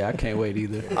 So yeah, I can't wait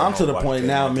either. I'm to the point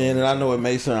now, man, and I know it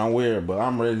may sound weird, but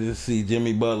I'm ready to see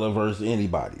Jimmy Butler versus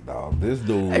anybody, dog. This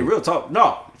dude. Hey, real talk.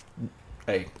 No.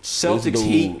 Hey, Celtics dude-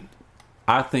 Heat.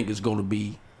 I think it's going to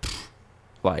be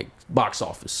like box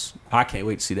office. I can't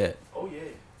wait to see that. Oh yeah.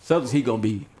 Celtics Heat gonna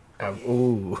be,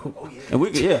 Ooh. and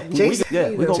we Jason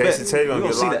we gonna Jason bet. Tatum We gonna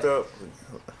get see locked that. up.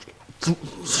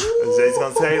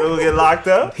 Jason Tatum gonna get locked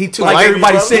up. He too Like light.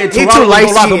 everybody said, he Toronto too was light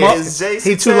gonna lock him up. skinned. Is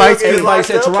Jason He too Tatum light getting skinned. Everybody locked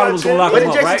said up Toronto by was gonna lock What him did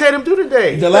up, Jason right? Tatum do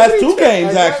today? The last two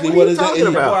games, actually. What What are is you talking it?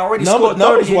 about? Already scored 30.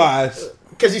 Numbers wise.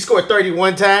 Because he scored 30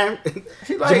 one time.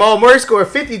 like- Jamal Murray scored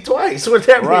 50 twice. What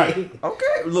that Right. mean? Okay,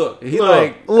 look, he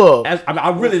Look, look. I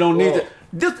really don't need to.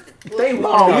 They won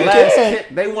on the you last can. kick.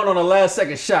 They won on the last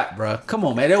second shot, bro. Come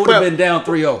on, man. They would have But- been down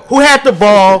 3-0. Who had the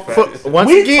ball for, once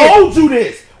We again? told you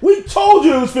this. We told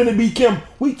you it was finna be Kim.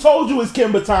 We told you it's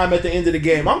Kimber time at the end of the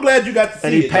game. I'm glad you got to see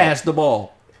And he it. passed the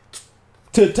ball.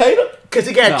 To Tatum? Because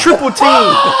he got No. triple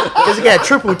team. Because he got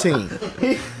triple team.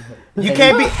 You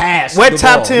can't be. Passed What the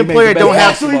top ball. 10 He made player the don't best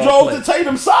have? Actually basketball drove play. to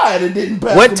Tatum's side and didn't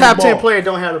pass What him top the 10 ball. player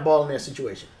don't have the ball in that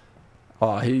situation?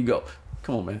 Oh, here you go.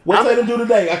 Come on, man. What Tatum do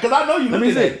today? Because I know you me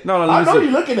looking see. at it. No, let I me know see.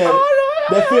 you looking at it.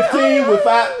 That 15 with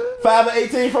 5 of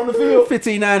 18 from the field.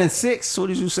 15, 9, and 6. What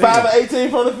did you say? 5 of 18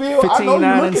 from the field. I 15, know you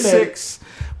 9, and looking at it. 6.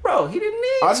 Bro, he didn't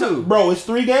need I know, to. bro, it's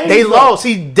 3 games. They though. lost.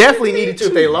 He definitely needed to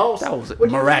if they lost. That was What do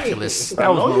you miraculous. mean? That I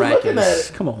know was you're looking miraculous.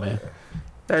 at it. Come on, man.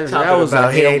 That Talking was about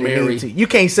a he Hail didn't Mary. need to. You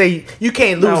can't say you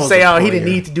can't That lose and was say, a "Oh, he didn't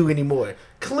prayer. need to do anymore."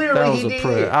 Clearly, That was he a did.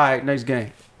 prayer. All right, next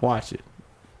game. Watch it.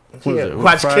 What Yeah. is it?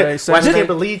 Watch Friday, Watch Saturday?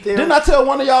 Kimber lead them. Didn't I tell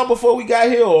one of y'all before we got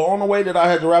here or on the way that I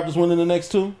had the Raptors winning the next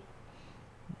 2?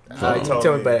 You tell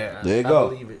me about that. There you I go.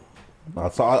 believe it. I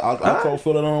told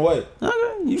Phil it on the way.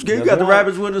 Okay. You That's got the right.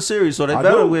 Raptors win the series, so they I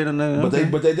better do. win.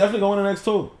 But they definitely gonna win the next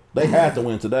 2. They had to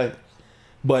win today.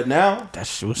 But now that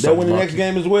shit was they'll so win the next lucky.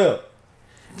 game as well.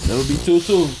 That'll be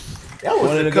 2-2. That was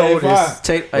One in the the game coldest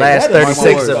 5. Hey, last that is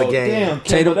 36 my of word. a game. Damn,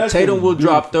 Kimber, that's Tatum gonna will be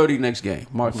drop 30 next game.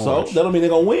 Mark So Morris. that'll mean they're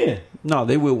gonna win. No,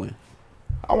 they will win.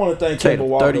 I want to thank Tatum,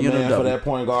 Kimber Walker, 30 and a man, for double. that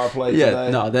point guard play Yeah,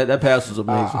 today. no, that pass was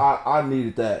amazing. I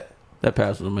needed that. That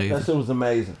pass was amazing. That shit was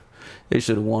amazing. They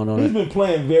should have won on He's it. been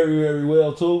playing very, very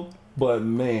well too. But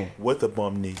man, With a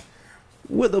bum knee.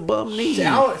 With a bum knee.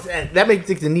 That makes me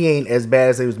think the knee ain't as bad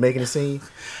as they was making it seem.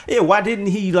 Yeah, why didn't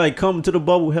he like come to the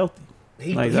bubble healthy?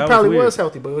 He, Like, he that was probably weird. was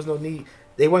healthy, but there was no need.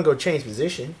 They wasn't going to change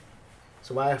position.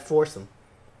 So why force him?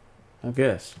 I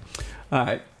guess. All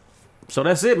right. So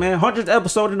that's it, man. 100th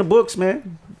episode in the books,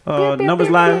 man.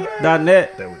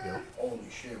 Numbersline.net. There we go.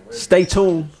 Stay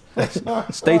tuned.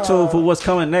 Stay tuned for what's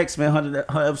coming next, man. 100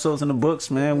 episodes in the books,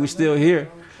 man. We still here.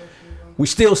 We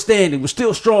still standing. We're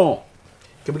still strong.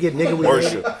 Can we get nigga we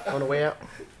made it on the way out?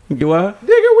 You what?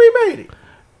 Nigga we made it.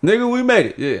 Nigga, we made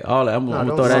it. Yeah, all that. I'm gonna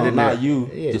don't throw that song, in there. not you.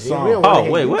 Yeah, the we song. don't wanna Oh,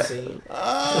 hear wait, you what? sing.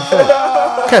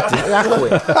 Cut this. I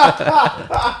quit.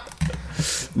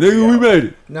 Nigga, we made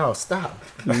it. No, stop.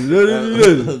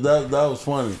 that was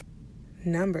funny.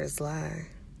 Numbers Lie,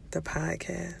 the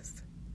podcast.